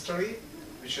history,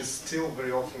 which is still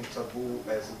very often taboo,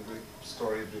 as in the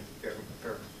story with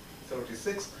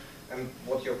 36. And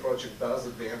what your project does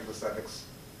at the end, as Alex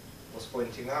was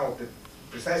pointing out, that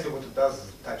precisely what it does is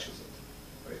it touches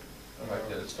it. Right? Like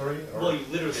the story? Or? Well, you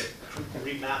literally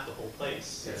remap the whole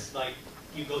place. Yeah. It's like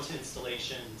you go to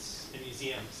installations in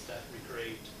museums that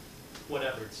recreate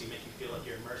whatever, so you make you feel like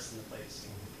you're immersed in the place.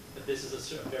 But this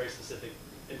is a very specific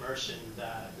immersion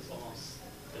that is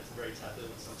that's very taboo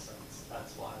in some sense.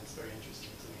 That's why it's very interesting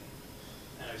to me.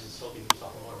 And I was just hoping to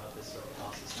talk more about this sort of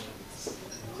process.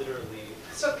 It's literally.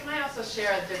 So can I also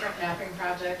share a different mapping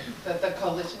project that the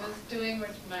coalition is doing,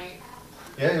 which might...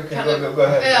 Yeah, you can kind of- go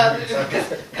ahead.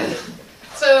 Yeah.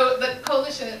 So the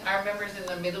coalition, our members in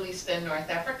the Middle East and North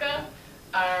Africa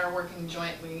are working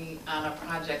jointly on a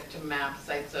project to map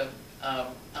sites of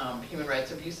human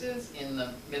rights abuses in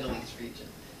the Middle East region.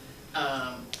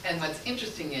 And what's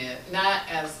interesting is, not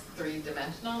as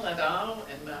three-dimensional at all,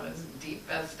 and not as deep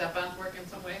as Stepan's work in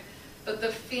some way, but the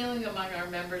feeling among our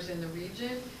members in the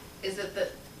region is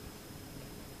that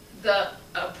the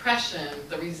oppression,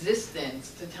 the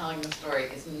resistance to telling the story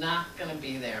is not going to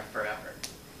be there forever.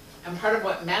 And part of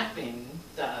what mapping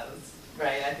does,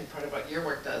 right, I think part of what your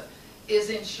work does, is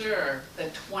ensure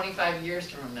that 25 years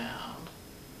from now,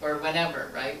 or whenever,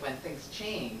 right, when things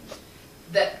change,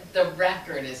 that the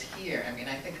record is here. I mean,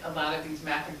 I think a lot of these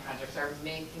mapping projects are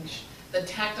making, the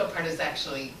tactile part is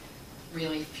actually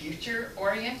really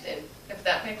future-oriented, if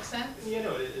that makes sense. You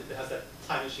know, it has that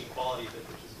time machine quality of it,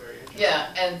 which is very interesting.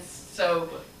 Yeah, and so...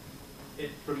 But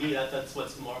for me, that's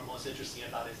what's most interesting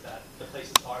about it, is that the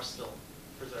places are still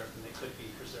preserved, and they could be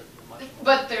preserved much more.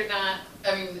 But they're not,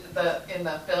 I mean, in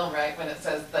the film, right, when it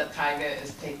says that taiga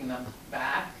is taking them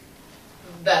back,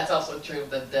 that's also true of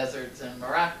the deserts in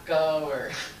Morocco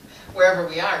or wherever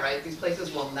we are, right? These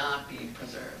places will not be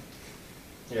preserved.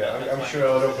 Yeah, I'm sure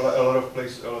a lot of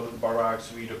places, a lot of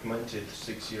barracks we documented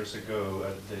 6 years ago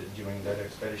during that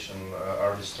expedition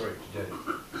are destroyed today.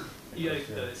 Yeah,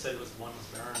 they said one was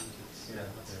burned. Yeah,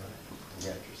 that's right.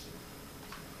 Yeah. Interesting.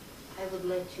 I would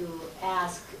like to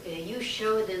ask, you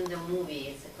showed in the movie,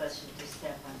 it's a question to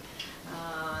Stepan,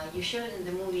 you showed in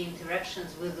the movie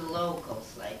interactions with the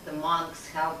locals, like the monks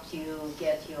helped you,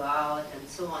 get you out, and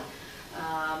so on.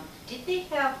 Did they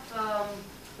have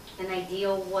an idea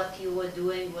of what you were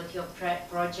doing, what your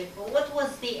project, or what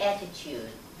was the attitude?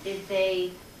 Did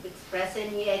they express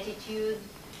any attitude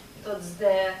towards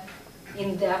the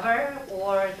endeavor,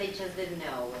 or they just didn't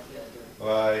know what you were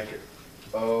doing? Like,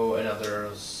 oh,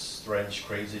 another strange,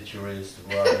 crazy tourist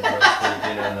who are interested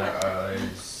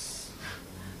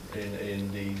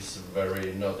in these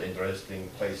very not interesting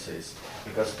places.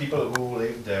 Because people who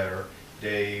live there,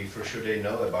 for sure they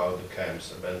know about the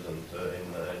camps abandoned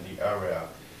in the area.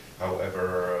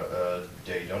 However,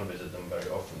 they don't visit them very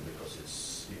often because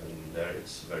it's even there.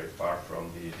 It's very far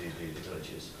from the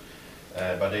villages.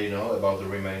 But they know about the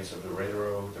remains of the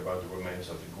railroad, about the remains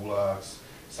of the gulags.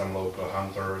 Some local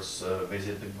hunters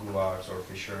visit the gulags or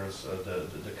fishers,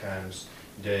 the camps.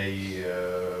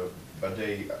 But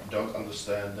they don't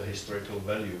understand the historical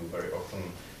value very often,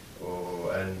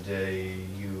 and they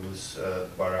use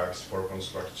barracks for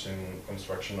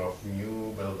construction of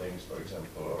new buildings, for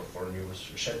example, or for new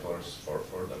shelters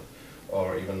for them,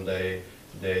 or even they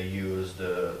use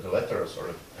the letters or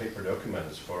the paper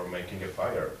documents for making a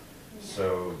fire.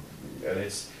 So,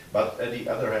 but on the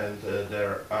other hand,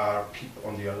 there are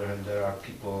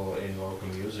people in local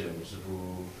museums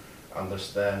who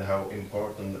understand how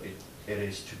important it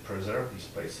is to preserve these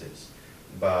places,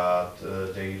 but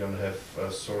they don't have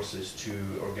sources to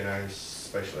organize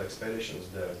special expeditions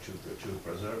there to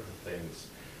preserve the things,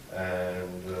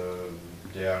 and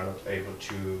they are not able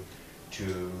to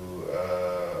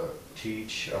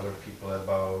teach other people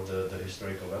about the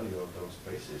historical value of those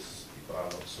places. People are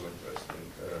not so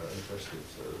interested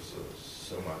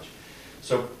so much.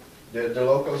 So the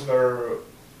locals were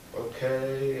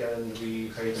okay, and we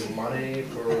paid them money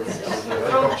for the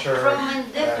helicopter. From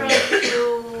indifference to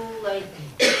like,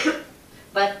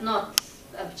 but not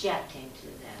objecting to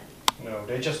that. No,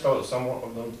 they just told, some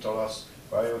of them told us,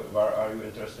 why are you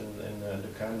interested in the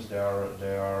camps? They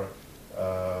are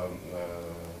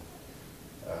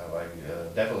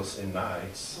like devils in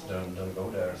nights. Don't go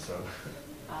there. So.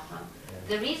 Uh-huh.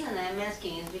 Yeah. The reason I'm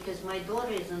asking is because my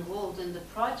daughter is involved in the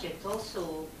project,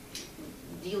 also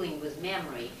dealing with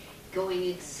memory, going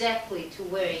exactly to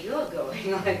where you're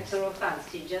going, like to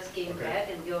Luhansk. You just came back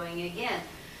and going again.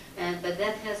 But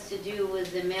that has to do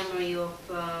with the memory of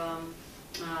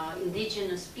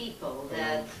indigenous people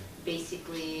that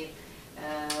basically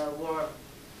were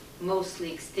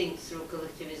mostly extinct through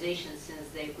collectivization, since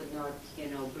they could not,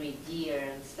 breed deer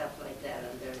and stuff like that,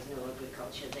 and there is no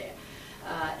agriculture there.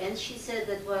 And she said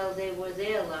that while they were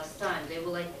there last time, they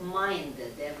were like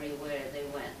minded everywhere they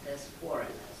went as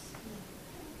foreigners.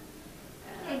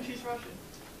 And she's Russian.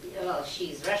 Well,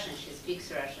 she's Russian, she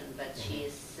speaks Russian, but she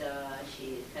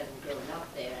hasn't grown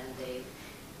up there, and they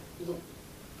look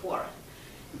foreign.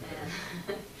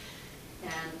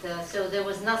 And so there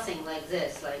was nothing like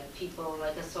this, like people,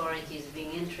 like authorities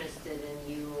being interested in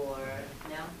you, or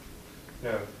no?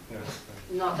 No, no.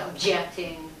 Not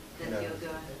objecting that No. you're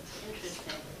going.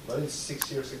 Interesting. But it's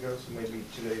 6 years ago, so maybe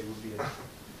today would be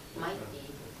Might be.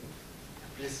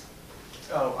 Please.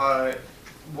 Oh,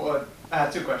 well, I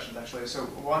have two questions actually. So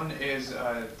one is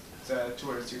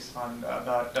towards you, Stepan,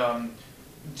 about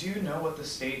do you know what the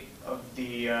state of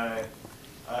the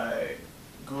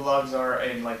gulags are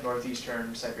in like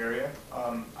northeastern Siberia?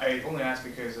 I only ask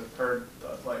because I've heard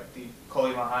of like the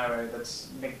Kolyma highway that's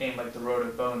nicknamed like the Road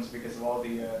of Bones because of all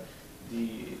the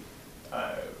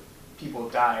people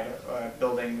died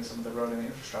building some of the road and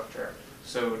infrastructure.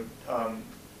 So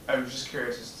I was just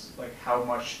curious as to like how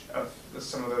much of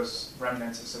some of those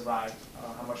remnants have survived,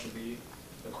 how much of the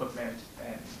equipment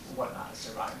and whatnot has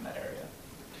survived in that area.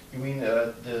 You mean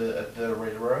at the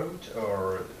railroad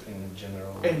or in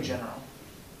general? In general.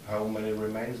 How many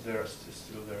remains there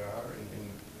still there are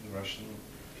in Russian?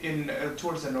 In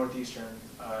towards the northeastern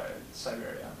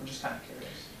Siberia. I'm just kind of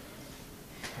curious.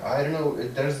 I don't know.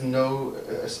 There's no,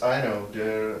 as I know,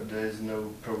 there is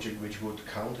no project which would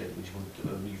count it, which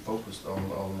would be focused on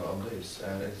this,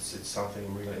 and it's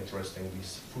something really interesting.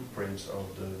 These footprints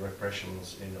of the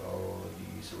repressions in all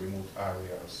these remote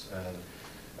areas, and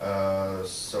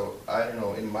so I don't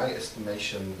know. In my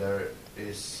estimation, there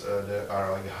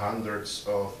are like hundreds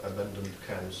of abandoned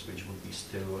camps which would be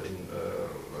still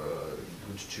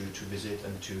good to visit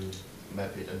and to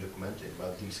map it and document it.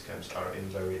 But these camps are in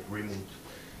very remote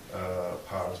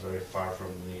parts, very far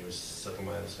from the nearest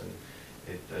settlements, and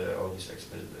all these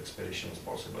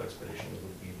possible expeditions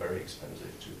would be very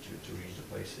expensive to reach the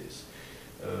places.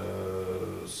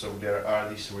 So there are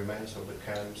these remains of the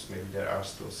camps. Maybe there are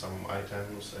still some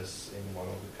items, as in one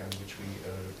of the camps which we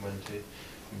documented,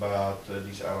 but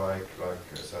these are like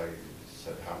as I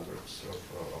said, hundreds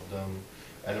of them.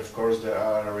 And of course there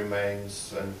are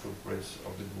remains and footprints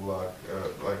of the Gulag,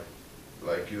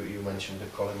 like you mentioned the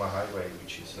Kolyma highway,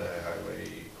 which is a highway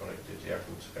connected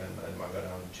Yakutsk and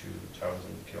Magadan,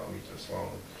 2,000 kilometers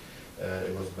long.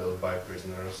 It was built by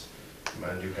prisoners,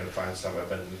 and you can find some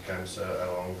abandoned camps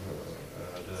along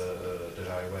the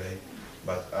highway,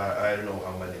 but I don't know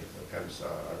how many camps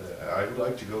are there. I would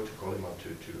like to go to Kolyma to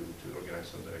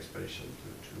organize another expedition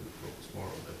to focus more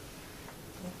on that.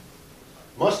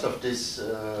 Most of this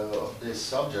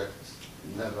subject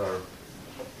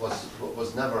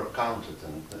was never counted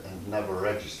and never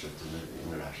registered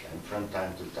in Russia. And from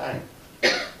time to time,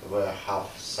 we have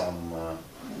some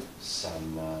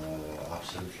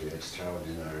absolutely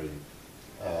extraordinary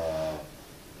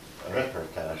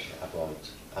reportage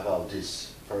about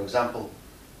this. For example,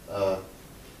 1.5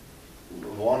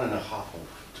 or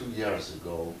 2 years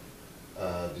ago,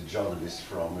 the journalist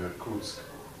from Irkutsk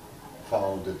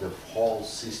found that the whole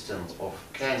system of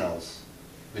canals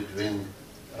between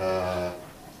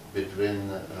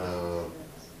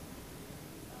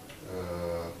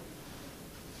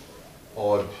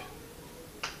Orb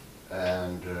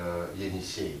and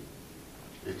Yenisei.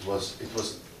 It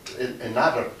was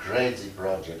another crazy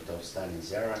project of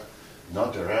Stalin's era,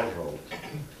 not a railroad,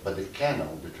 but a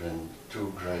canal between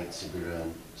two great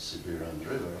Siberian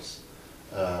rivers,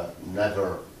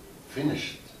 never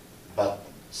finished, but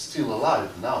still alive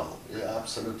now.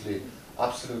 Absolutely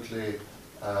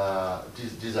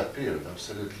disappeared,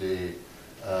 absolutely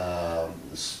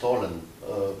stolen,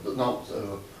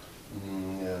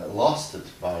 lost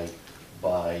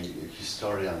by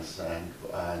historians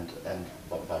and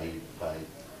by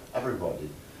everybody,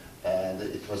 and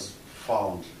it was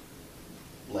found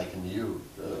like new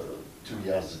 2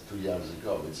 years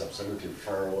ago. It's absolutely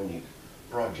pharaonic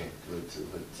project with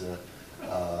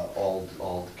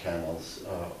old canals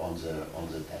on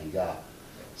the taiga.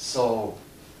 So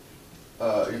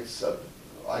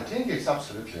I think it's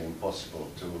absolutely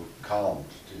impossible to count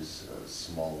this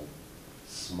small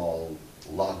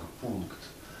Lagpunkt,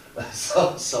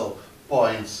 so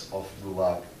points of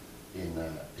Gulag in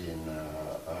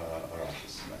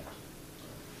Russia's map.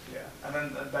 Yeah, and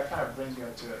then that kind of brings me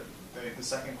up to the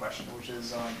second question, which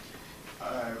is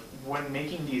when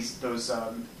making those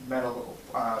metal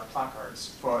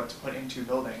placards to put into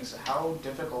buildings, how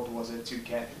difficult was it to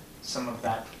get some of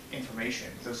that information,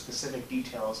 those specific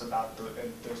details about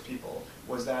those people?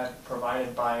 Was that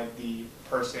provided by the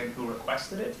person who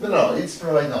requested it? No, it's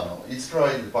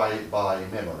provided by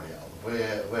Memorial. We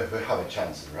have a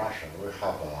chance in Russia. We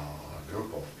have a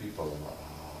group of people,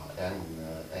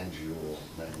 NGO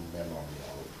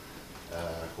Memorial,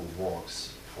 who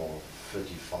works for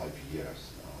 35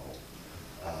 years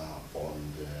now on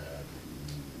the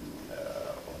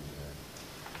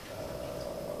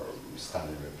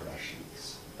Stalin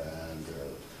repressions, and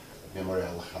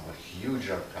Memorial have a huge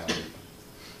archive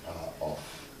of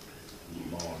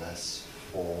more or less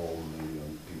 4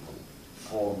 million people,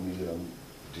 4 million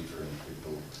different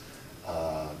people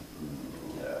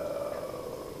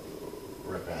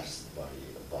repressed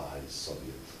by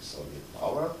Soviet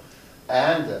power.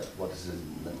 And what is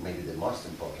maybe the most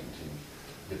important thing,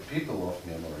 the people of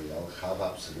Memorial have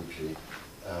absolutely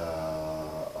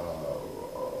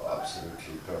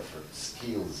perfect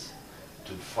skills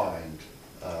to find,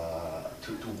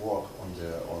 to work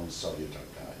on Soviet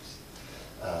archives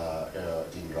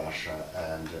in Russia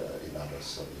and in other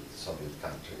Soviet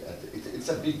countries. It's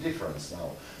a big difference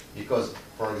now, because,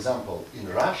 for example, in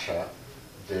Russia,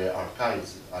 the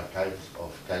archives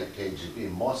of KGB,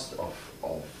 most of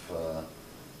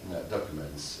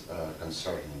documents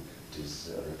concerning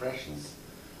these repressions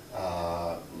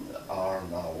are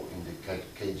now in the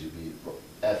KGB,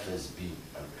 FSB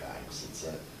archives.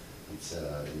 It's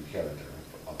an inheritor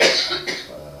of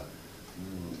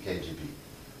KGB,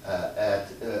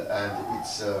 and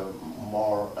it's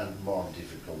more and more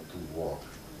difficult to work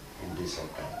in these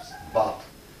archives. But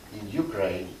in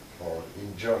Ukraine or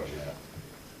in Georgia,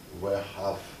 we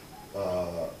have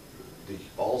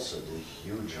also the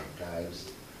huge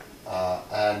archives,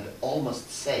 and almost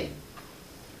same.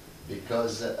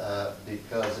 Because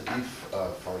if,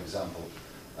 for example,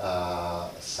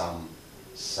 some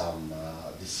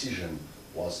decision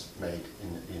was made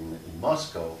in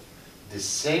Moscow, the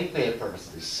same papers,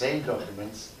 the same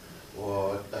documents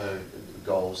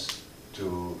goes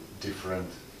to different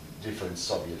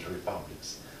Soviet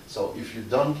republics. So if you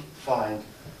don't find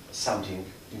something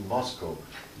in Moscow,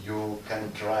 you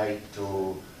can try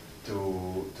to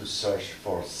search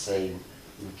for same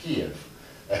in Kiev.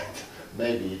 And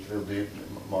maybe it will be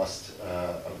much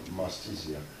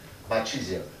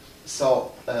easier.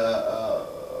 So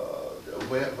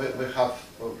we have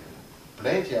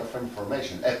plenty of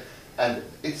information, and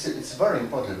it's very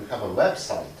important. We have a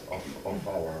website of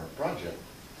our project,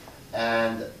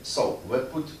 and so we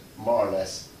put more or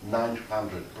less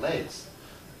 900 plates,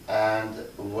 and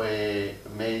we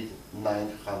made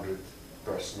 900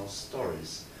 personal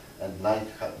stories, and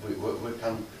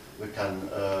we can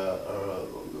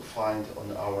find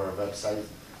on our website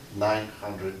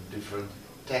 900 different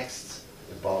texts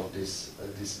about this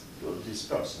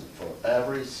person. For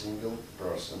every single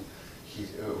person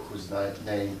whose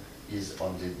name is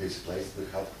on this place, we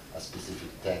have a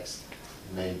specific text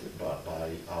made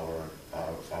by our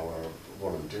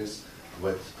volunteers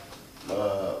with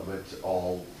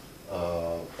all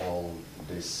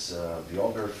this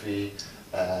biography,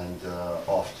 and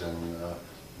often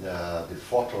the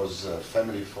photos,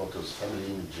 family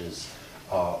images,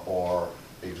 or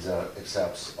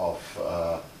excerpts of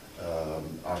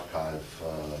archive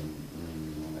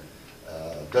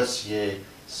dossier.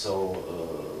 So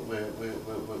we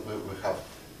have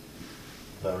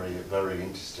very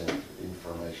interesting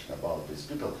information about these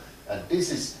people, and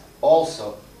this is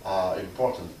also an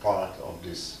important part of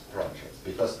this project,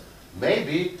 because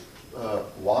maybe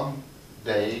one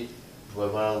day we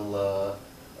will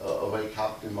wake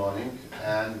up in the morning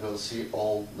and we'll see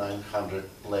all 900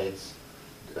 plates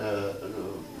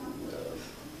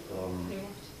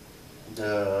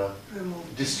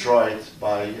destroyed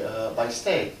by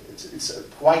state. It's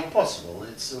quite possible.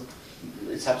 It's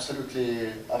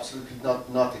absolutely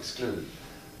not excluded.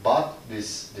 But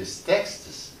this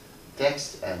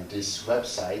text and this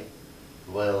website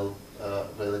will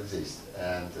exist,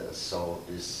 and so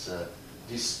this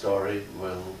story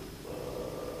will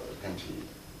continue.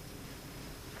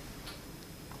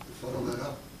 To follow that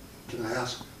up, can I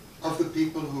ask, of the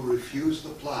people who refuse the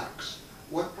plaques,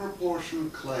 what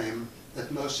proportion claim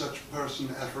that no such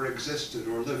person ever existed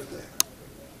or lived there?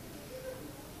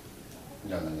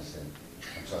 Don't understand.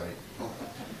 I'm sorry.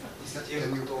 Те,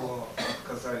 кто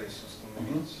отказались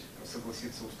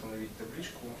согласиться установить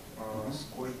табличку,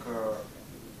 сколько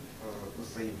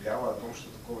заявляло о том, что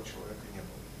такого человека не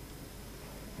было?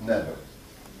 Never.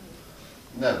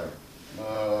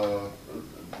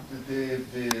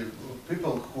 The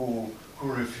people who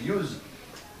refuse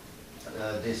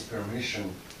this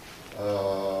permission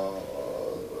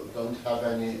don't have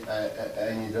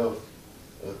any doubt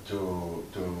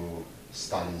to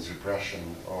Stalin's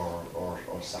repression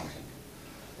or something.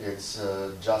 It's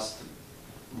just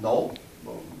no.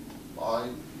 I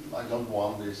don't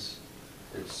want this.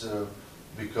 It's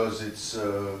because it's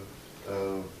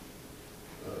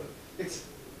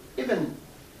even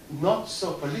not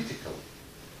so political.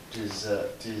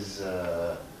 These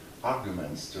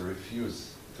arguments to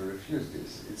refuse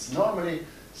this. It's normally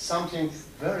something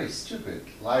very stupid,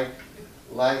 like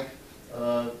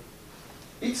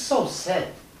it's so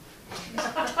sad.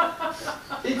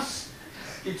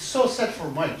 It's so sad for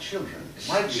my children.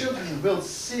 My children will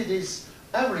see this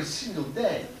every single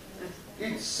day.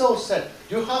 It's so sad.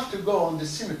 You have to go on the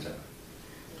cemetery.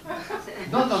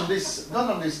 Not on this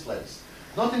place.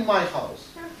 Not in my house.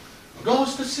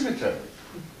 Goes to cemetery.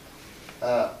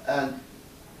 And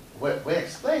we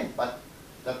explained, but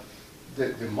that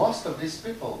the most of these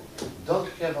people don't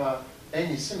have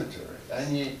any cemetery,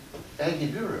 any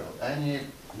burial, any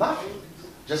nothing,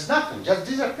 just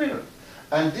disappeared.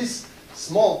 And this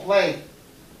small plate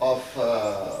of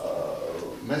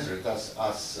measured as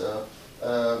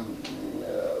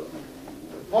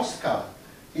postcard,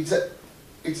 it's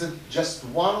just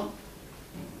one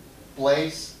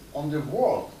place on the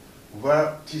world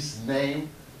where this name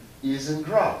is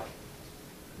engraved.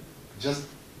 Just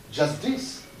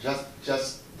this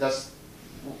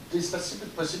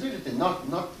possibility, not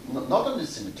on the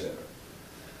cemetery,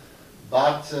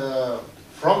 but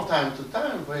from time to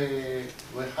time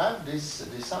we have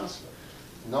this answer.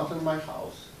 Not in my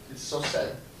house. It's so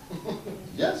sad.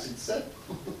 Yes, it's sad.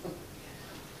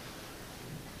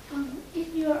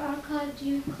 In your archive, do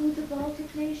you include the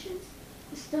Baltic nations?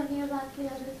 Estonia,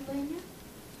 Latvia, Lithuania?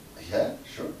 Yeah,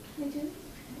 sure. You do?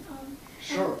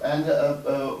 Sure, and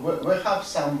we have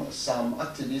some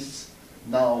activists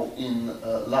now in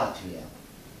Latvia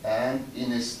and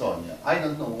in Estonia. I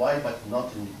don't know why, but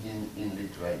not in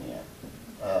Lithuania.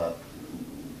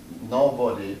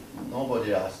 Nobody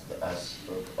asked us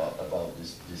about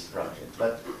this project.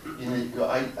 But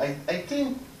I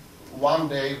think one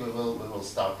day we will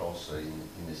start also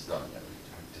in Estonia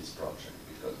with this project,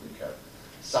 because we have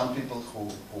some people who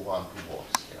want to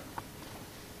work here.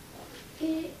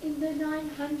 In the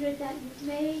 900 that you've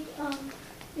made,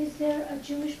 is there a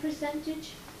Jewish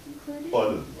percentage included?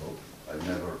 Oh, no, I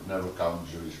never count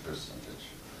Jewish percentage.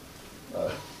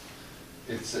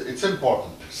 It's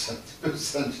important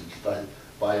percentage, but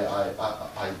I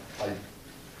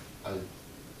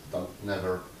don't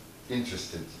never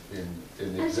interested in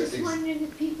I was just wondering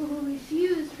if people who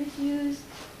refuse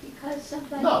because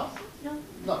somebody...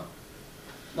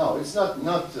 No, it's not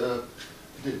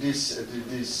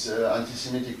this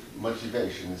anti-Semitic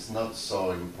motivation is not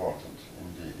so important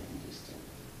in this thing.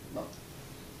 No.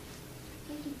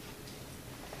 Thank you.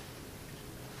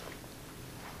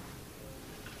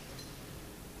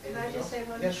 Can I just say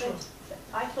one Yeah, thing? sure.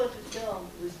 I thought the film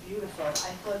was beautiful.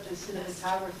 I thought the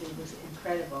cinematography was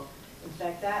incredible. In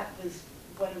fact, that was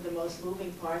one of the most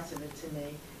moving parts of it to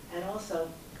me. And also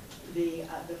the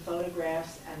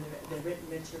photographs and the written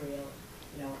material,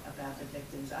 you know, about the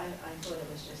victims. I thought it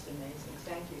was just amazing.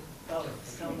 Thank you both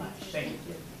so much. Thank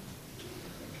you.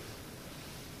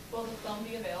 Will the film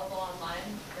be available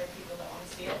online for people that want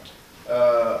to see it?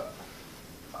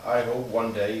 I hope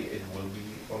one day it will be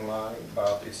online,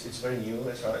 but it's very new.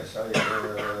 As I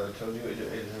told you,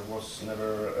 it was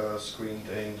never screened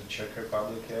in the Czech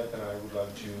Republic yet, and I would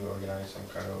like to organize some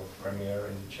kind of premiere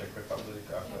in the Czech Republic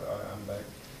after I'm back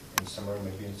in summer,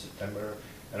 maybe in September.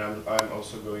 And I'm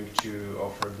also going to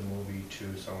offer the movie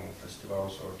to some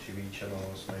festivals or TV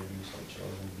channels. Maybe some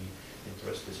channels will be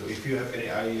interested. So if you have any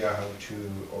idea how to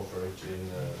offer it in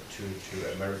to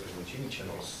American TV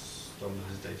channels, don't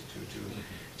hesitate to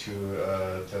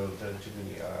tell to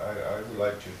me. I would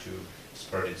like to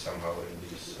spread it somehow in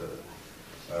these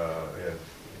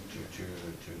to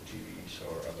TVs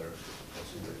or other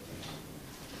possibilities.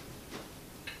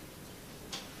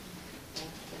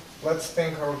 Let's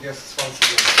thank our guests once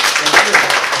again.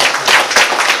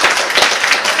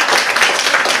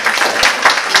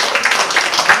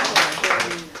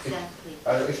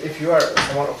 If you are,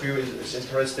 someone of you is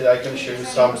interested, I can show you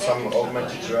some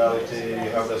augmented reality,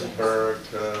 how does it work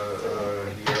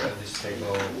here at this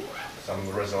table, some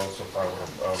results of our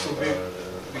so we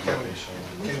can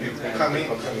you come in?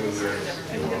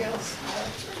 Anything else?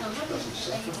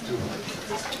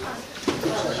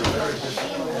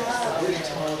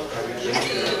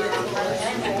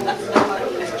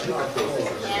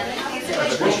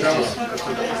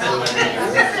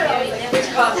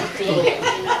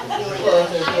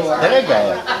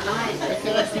 Дорогая,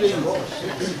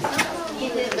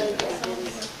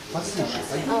 Послушай,